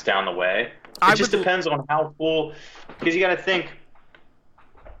those lines down the way. It just depends on how full, because you got to think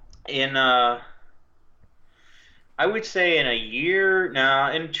in, I would say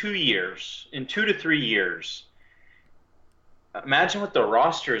in 2 years, in 2 to 3 years, imagine what the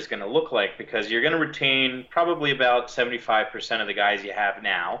roster is going to look like, because you're going to retain probably about 75% of the guys you have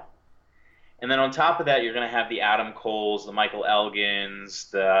now. And then on top of that, you're going to have the Adam Coles, the Michael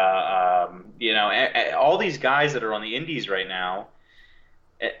Elgins, all these guys that are on the indies right now.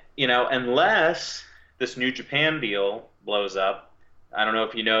 You know, unless this New Japan deal blows up. I don't know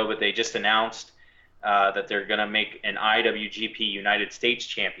if you know, but they just announced that they're going to make an IWGP United States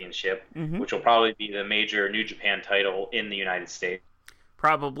Championship, which will probably be the major New Japan title in the United States.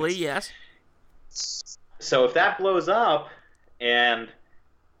 Probably, yes. So if that blows up, and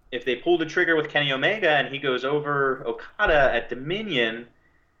if they pull the trigger with Kenny Omega and he goes over Okada at Dominion,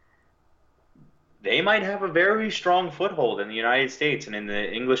 they might have a very strong foothold in the United States and in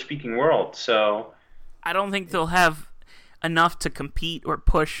the English-speaking world. So I don't think they'll have enough to compete or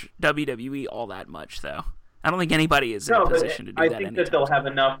push WWE all that much, though. I don't think anybody is in a position to do that. I think that they'll have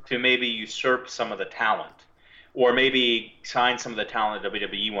enough to maybe usurp some of the talent, or maybe sign some of the talent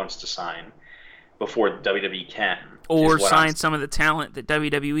WWE wants to sign before WWE can. Or sign some of the talent that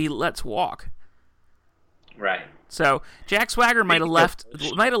WWE lets walk. Right. So Jack Swagger might have left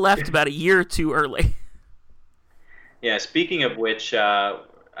about a year or two early. Yeah, speaking of which, I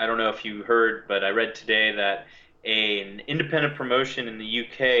don't know if you heard, but I read today that an independent promotion in the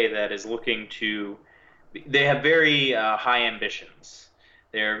UK that is looking to, they have very high ambitions.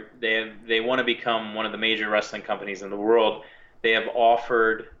 They want to become one of the major wrestling companies in the world. They have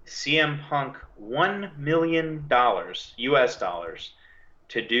offered CM Punk $1 million, US dollars,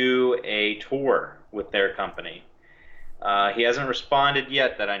 to do a tour with their company. He hasn't responded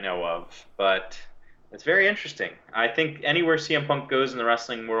yet that I know of, but it's very interesting. I think anywhere CM Punk goes in the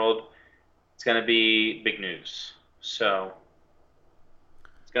wrestling world, it's going to be big news. So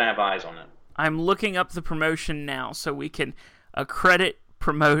it's going to have eyes on it. I'm looking up the promotion now so we can credit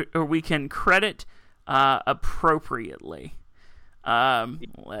appropriately.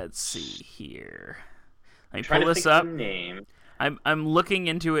 Let's see here. Let me pull this up. Name. I'm looking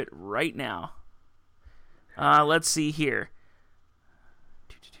into it right now. Let's see here.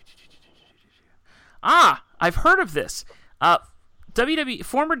 I've heard of this.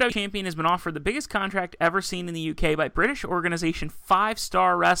 Former WWE champion has been offered the biggest contract ever seen in the UK by British organization 5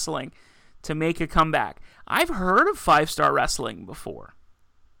 Star Wrestling to make a comeback. I've heard of 5 Star Wrestling before.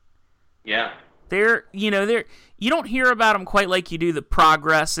 Yeah. You don't hear about them quite like you do the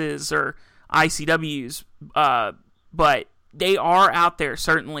Progresses or ICWs, but they are out there,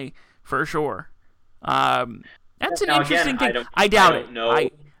 certainly, for sure. That's an interesting thing. I doubt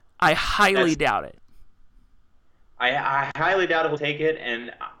it. I highly doubt it. I highly doubt he'll take it,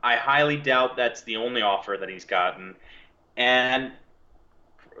 and I highly doubt that's the only offer that he's gotten. And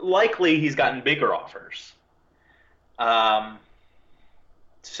likely he's gotten bigger offers.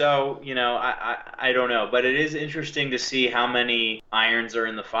 So, I don't know. But it is interesting to see how many irons are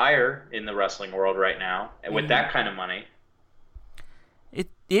in the fire in the wrestling world right now, and with that kind of money.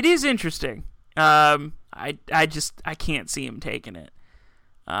 It is interesting. I can't see him taking it.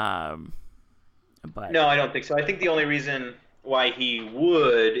 But no, I don't think so. I think the only reason why he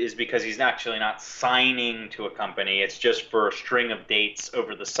would is because he's actually not signing to a company. It's just for a string of dates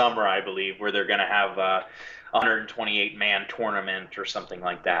over the summer, I believe, where they're going to have a 128-man tournament or something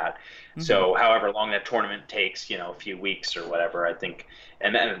like that. Mm-hmm. So however long that tournament takes, a few weeks or whatever, I think.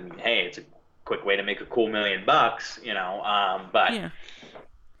 And then, hey, it's a quick way to make a cool $1 million, but yeah.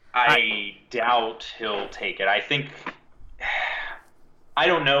 I doubt he'll take it. I think, I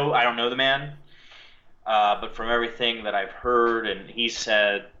don't know the man. But from everything that I've heard and he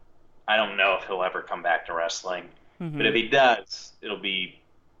said, I don't know if he'll ever come back to wrestling. Mm-hmm. But if he does, it'll be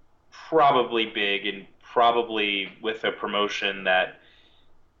probably big and probably with a promotion that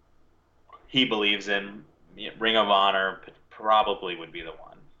he believes in. Ring of Honor probably would be the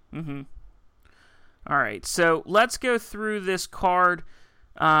one. Mm-hmm. All right, so let's go through this card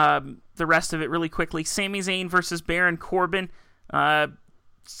the rest of it really quickly. Sami Zayn versus Baron Corbin. Baron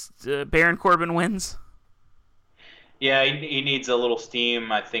Corbin wins. Yeah, he needs a little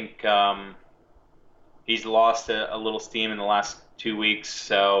steam. I think he's lost a little steam in the last 2 weeks.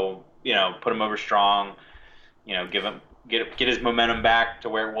 So put him over strong. Get his momentum back to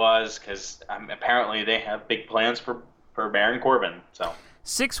where it was, because apparently they have big plans for Baron Corbin. So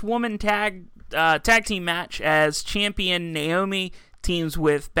 6-woman tag team match as champion Naomi teams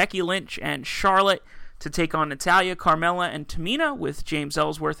with Becky Lynch and Charlotte to take on Natalya, Carmella, and Tamina, with James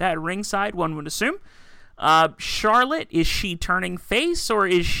Ellsworth at ringside, one would assume. Charlotte, is she turning face, or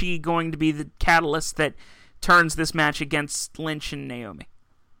is she going to be the catalyst that turns this match against Lynch and Naomi?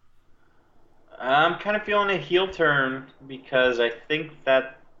 I'm kind of feeling a heel turn, because I think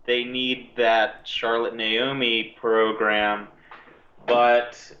that they need that Charlotte-Naomi program,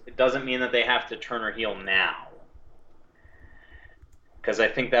 but it doesn't mean that they have to turn her heel now, because I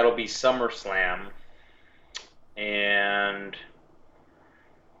think that'll be SummerSlam, and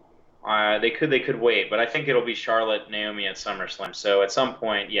they could wait, but I think it'll be Charlotte-Naomi at SummerSlam. So at some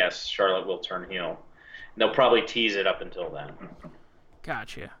point, yes, Charlotte will turn heel. They'll probably tease it up until then.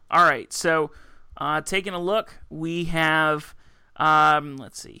 Gotcha. All right, so taking a look, we have,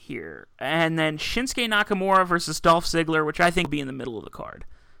 let's see here, and then Shinsuke Nakamura versus Dolph Ziggler, which I think will be in the middle of the card.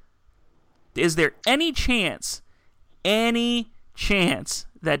 Is there any chance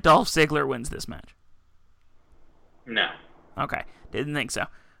that Dolph Ziggler wins this match? No. Okay, didn't think so.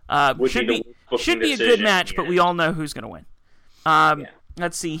 Should be a good match, but we all know who's going to win.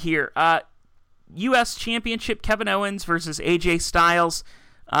 Let's see here. U.S. Championship, Kevin Owens versus AJ Styles.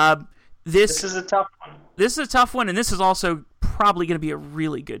 This is a tough one. This is a tough one, and this is also probably going to be a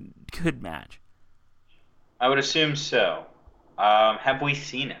really good match. I would assume so. Have we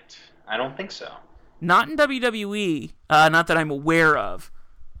seen it? I don't think so. Not in WWE, not that I'm aware of.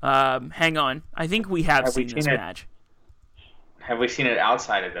 Hang on. I think we have seen this match. Have we seen it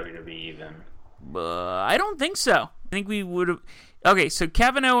outside of WWE even? I don't think so. I think we would have... Okay, so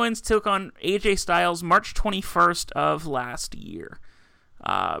Kevin Owens took on AJ Styles March 21st of last year.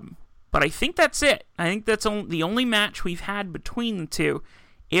 But I think that's it. I think that's the only match we've had between the two,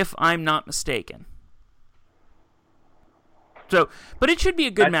 if I'm not mistaken. So, but it should be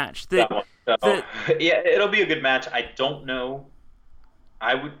a good match. Yeah, it'll be a good match. I don't know.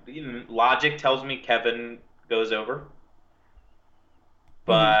 Logic tells me Kevin goes over,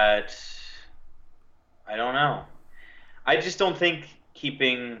 but I don't know. I just don't think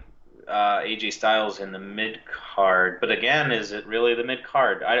keeping AJ Styles in the mid card, but again, is it really the mid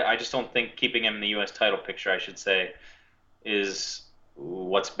card? I just don't think keeping him in the U.S. title picture, I should say, is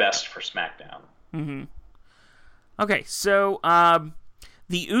what's best for SmackDown. Mm-hmm. Okay, so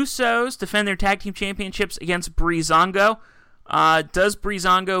the Usos defend their tag team championships against Breezango. Does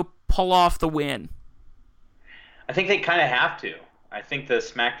Breezango pull off the win? I think they kind of have to. I think the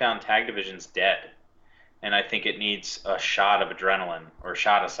SmackDown tag division's dead, and I think it needs a shot of adrenaline or a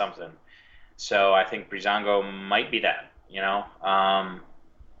shot of something. So I think Breezango might be that.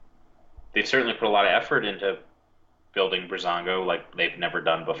 They've certainly put a lot of effort into building Breezango like they've never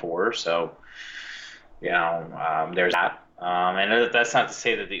done before. So, there's that. And that's not to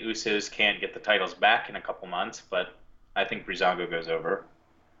say that the Usos can't get the titles back in a couple months, but I think Breezango goes over.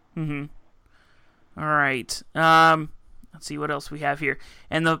 Mm-hmm. All right. Let's see what else we have here.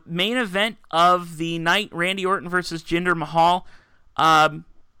 And the main event of the night, Randy Orton versus Jinder Mahal.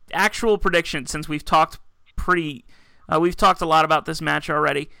 Actual prediction, since we've talked a lot about this match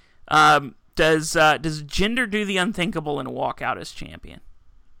already. Does Jinder do the unthinkable and walk out as champion?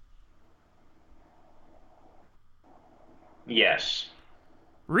 Yes.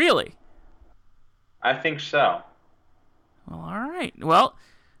 Really? I think so. Well, all right. Well,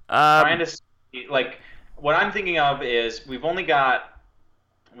 trying to what I'm thinking of is we've only got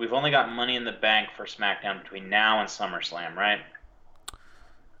Money in the Bank for SmackDown between now and SummerSlam, right?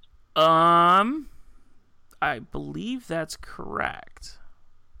 I believe that's correct.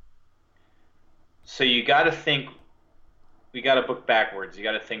 So you got to think. We got to book backwards. You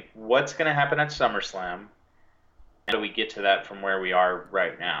got to think what's going to happen at SummerSlam. How do we get to that from where we are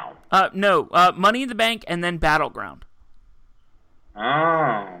right now? No. Money in the Bank and then Battleground. Oh,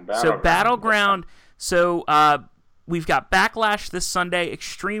 Battleground. So Battleground. So we've got Backlash this Sunday,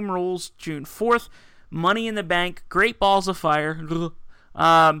 Extreme Rules June 4th, Money in the Bank, Great Balls of Fire,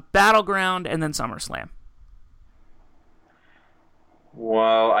 Battleground, and then SummerSlam.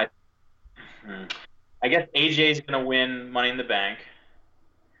 Well, I guess AJ's going to win Money in the Bank.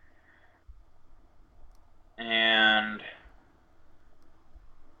 And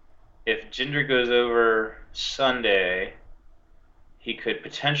if Jinder goes over Sunday, he could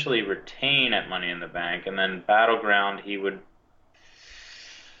potentially retain at Money in the Bank, and then Battleground he would.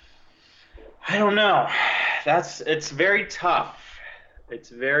 I don't know. It's very tough. It's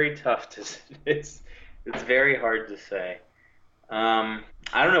very tough to. It's very hard to say. I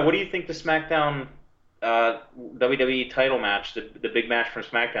don't know. What do you think the SmackDown WWE title match, the big match from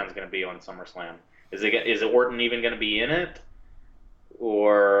SmackDown, is going to be on SummerSlam? Is Orton even going to be in it,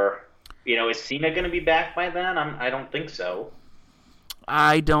 or is Cena going to be back by then? I don't think so.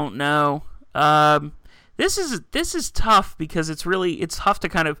 I don't know. This is tough because it's tough to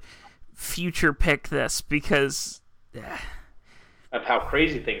kind of future pick this because of how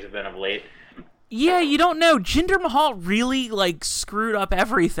crazy things have been of late. Yeah, you don't know. Jinder Mahal really screwed up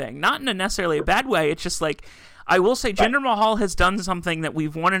everything. Not in a necessarily a bad way. It's just I will say Jinder Mahal has done something that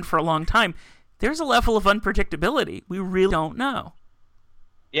we've wanted for a long time. There's a level of unpredictability. We really don't know.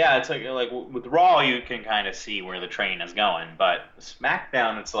 Yeah, it's like with Raw, you can kind of see where the train is going, but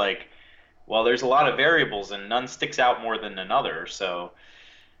SmackDown, it's there's a lot of variables and none sticks out more than another. So,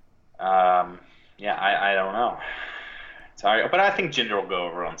 I don't know. Sorry, but I think Jinder will go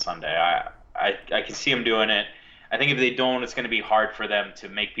over on Sunday. I can see him doing it. I think if they don't, it's going to be hard for them to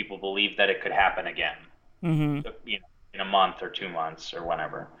make people believe that it could happen again. Mm-hmm. In a month or 2 months or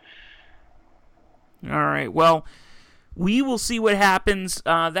whenever. All right. Well, we will see what happens.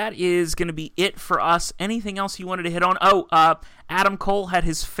 That is going to be it for us. Anything else you wanted to hit on? Adam Cole had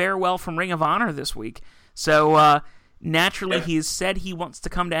his farewell from Ring of Honor this week. So, naturally, he has said he wants to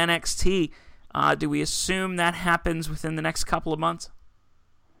come to NXT. Do we assume that happens within the next couple of months?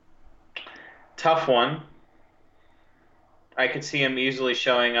 Tough one. I could see him easily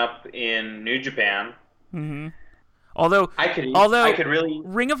showing up in New Japan. Mm-hmm. Although I could really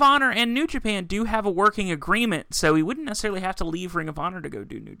Ring of Honor and New Japan do have a working agreement, so he wouldn't necessarily have to leave Ring of Honor to go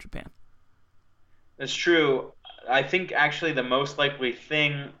do New Japan. That's true. I think actually the most likely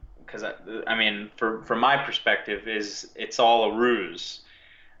thing, because from my perspective, is it's all a ruse.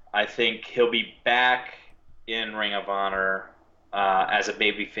 I think he'll be back in Ring of Honor as a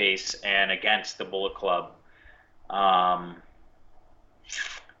babyface and against the Bullet Club, and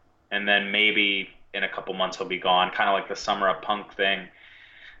then maybe in a couple months he'll be gone, kind of like the Summer of Punk thing.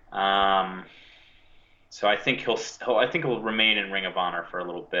 So I think he'll remain in Ring of Honor for a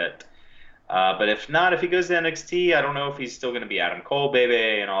little bit. But if not, if he goes to NXT, I don't know if he's still going to be Adam Cole,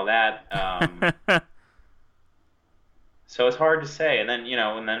 baby, and all that. So it's hard to say. And then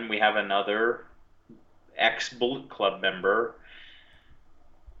and then we have another ex-Bullet Club member,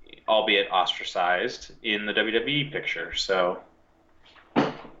 albeit ostracized, in the WWE picture. So.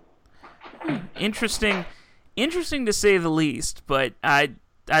 Interesting to say the least, but I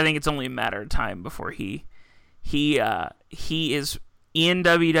think it's only a matter of time before he is in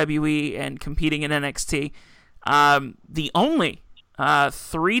WWE and competing in NXT. The only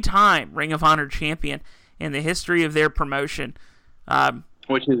 3-time Ring of Honor champion in the history of their promotion,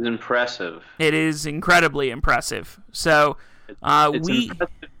 which is impressive. It is incredibly impressive. So it's impressive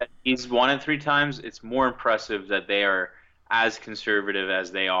that he's won it 3 times. It's more impressive that they are as conservative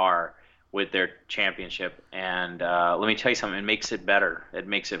as they are with their championship, and let me tell you something, it makes it better. It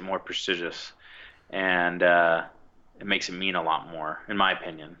makes it more prestigious, and it makes it mean a lot more, in my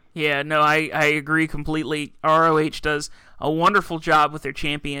opinion. Yeah, no, I agree completely. ROH does a wonderful job with their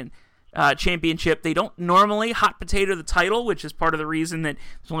championship. They don't normally hot potato the title, which is part of the reason that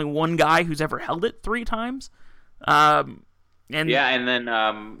there's only one guy who's ever held it 3 times. And then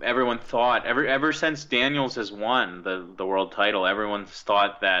everyone thought ever since Daniels has won the world title, everyone's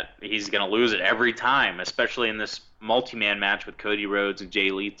thought that he's going to lose it every time, especially in this multi-man match with Cody Rhodes and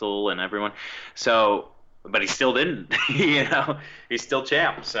Jay Lethal and everyone. So, but he still didn't. He's still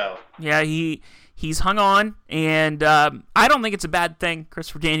champ. So yeah, he's hung on, and I don't think it's a bad thing.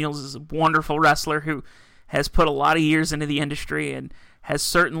 Christopher Daniels is a wonderful wrestler who has put a lot of years into the industry and has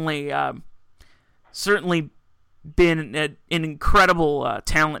certainly been an incredible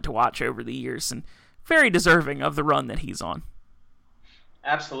talent to watch over the years, and very deserving of the run that he's on.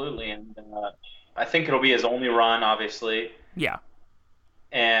 Absolutely, and I think it'll be his only run, obviously. Yeah.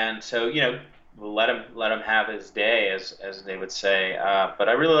 And so we'll let him have his day, as they would say. But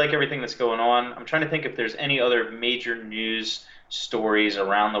I really like everything that's going on. I'm trying to think if there's any other major news stories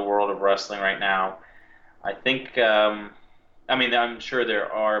around the world of wrestling right now. I think, I'm sure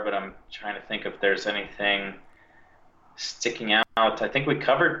there are, but I'm trying to think if there's anything sticking out. I think we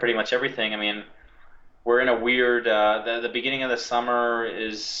covered pretty much everything. We're in a weird the beginning of the summer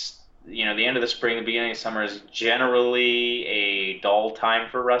is the end of the spring, the beginning of summer is generally a dull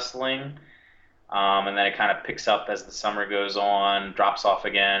time for wrestling, and then it kind of picks up as the summer goes on, drops off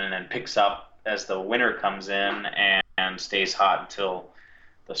again, and then picks up as the winter comes in. and stays hot until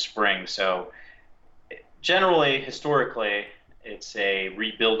the spring. So generally, historically, it's a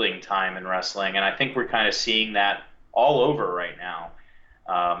rebuilding time in wrestling, and I think we're kind of seeing that all over right now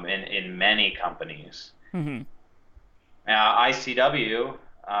in many companies. Mm-hmm. ICW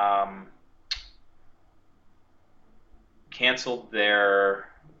canceled their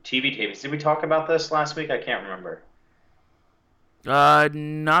TV tapings. Did we talk about this last week? I can't remember.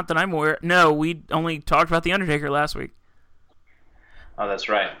 Not that I'm aware. No, we only talked about The Undertaker last week. Oh, that's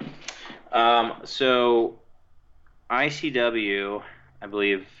right. So ICW, I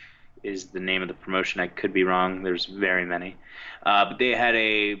believe, is the name of the promotion. I could be wrong. There's very many. But they had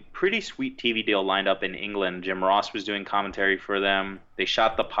a pretty sweet TV deal lined up in England. Jim Ross was doing commentary for them. They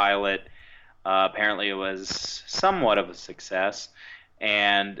shot the pilot. Apparently it was somewhat of a success.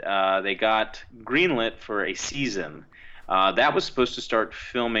 And they got greenlit for a season. That was supposed to start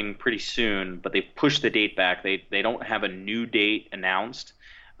filming pretty soon, but they pushed the date back. They don't have a new date announced.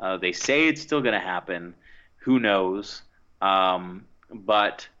 They say it's still going to happen. Who knows?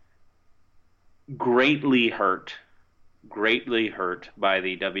 But greatly hurt by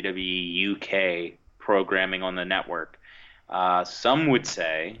the WWE UK programming on the network. Some would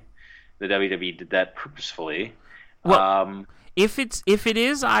say the WWE did that purposefully. Well, if it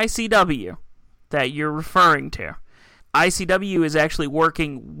is ICW that you're referring to, ICW is actually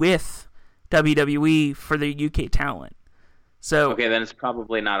working with WWE for the UK talent. So okay, then it's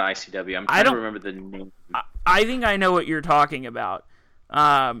probably not ICW. I'm trying to remember the name. I think I know what you're talking about.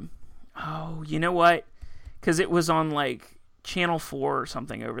 You know what? Because it was on like Channel 4 or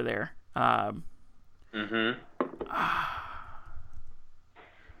something over there. I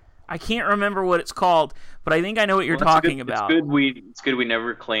can't remember what it's called, but I think I know what you're talking about. It's good we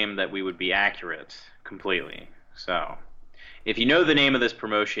never claimed that we would be accurate completely. So, if you know the name of this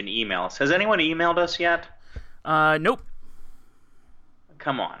promotion, email us. Has anyone emailed us yet? Nope.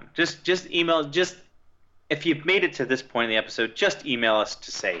 Come on, just email. Just if you've made it to this point in the episode, just email us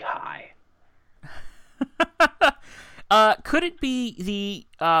to say hi. Could it be the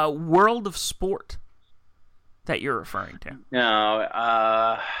World of Sport that you're referring to?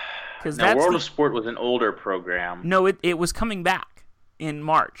 No, because World of Sport was an older program. No, it was coming back in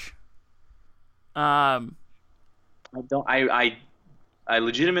March. I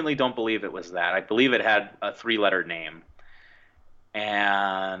legitimately don't believe it was that. I believe it had a 3-letter name,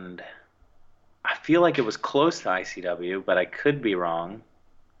 and I feel like it was close to ICW, but I could be wrong.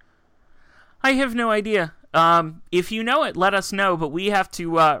 I have no idea. If you know it, let us know. But we have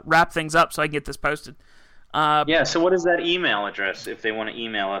to wrap things up so I can get this posted. So what is that email address if they want to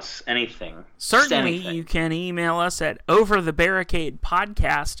email us anything? Certainly, you can email us at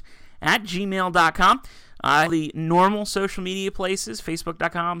overthebarricadepodcast@gmail.com. The normal social media places,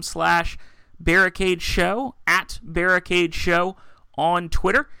 facebook.com/barricade show, @barricade show on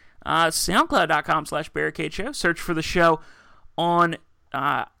Twitter, soundcloud.com/barricade show. Search for the show on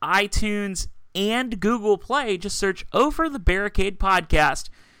iTunes and Google Play. Just search Over the Barricade Podcast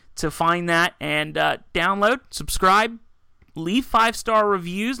to find that and download, subscribe, leave 5-star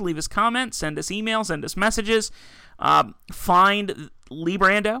reviews, leave us comments, send us emails, send us messages. Find Lee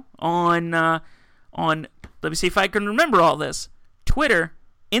Brando on let me see if I can remember all this, Twitter,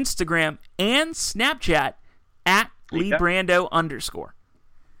 Instagram, and Snapchat @LeeBrando_.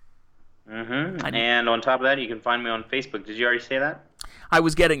 And on top of that, you can find me on Facebook. Did you already say that? I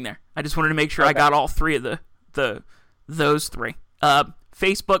was getting there. I just wanted to make sure I got all three of those three.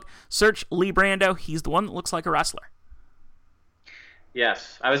 Facebook, search Lee Brando. He's the one that looks like a wrestler.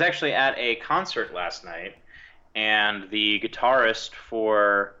 Yes. I was actually at a concert last night, and the guitarist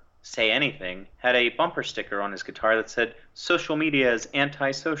for Say Anything had a bumper sticker on his guitar that said, "Social media is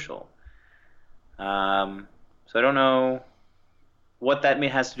antisocial." So I don't know what that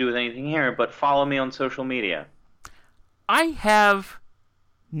has to do with anything here, but follow me on social media. I have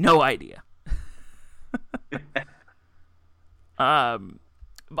no idea. But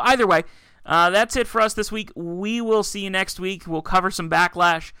either way, that's it for us this week. We will see you next week. We'll cover some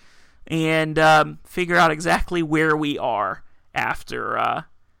Backlash and figure out exactly where we are after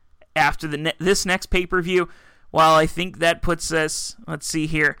this next pay-per-view. While I think that puts us, let's see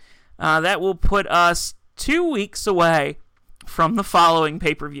here, that will put us 2 weeks away from the following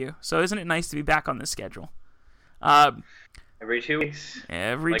pay-per-view. So isn't it nice to be back on this schedule? Every 2 weeks.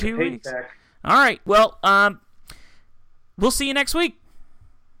 Every like 2 weeks. Paycheck. All right. Well, we'll see you next week.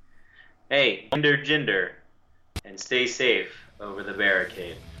 Hey, gender, and stay safe over the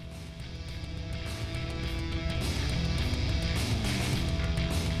barricade.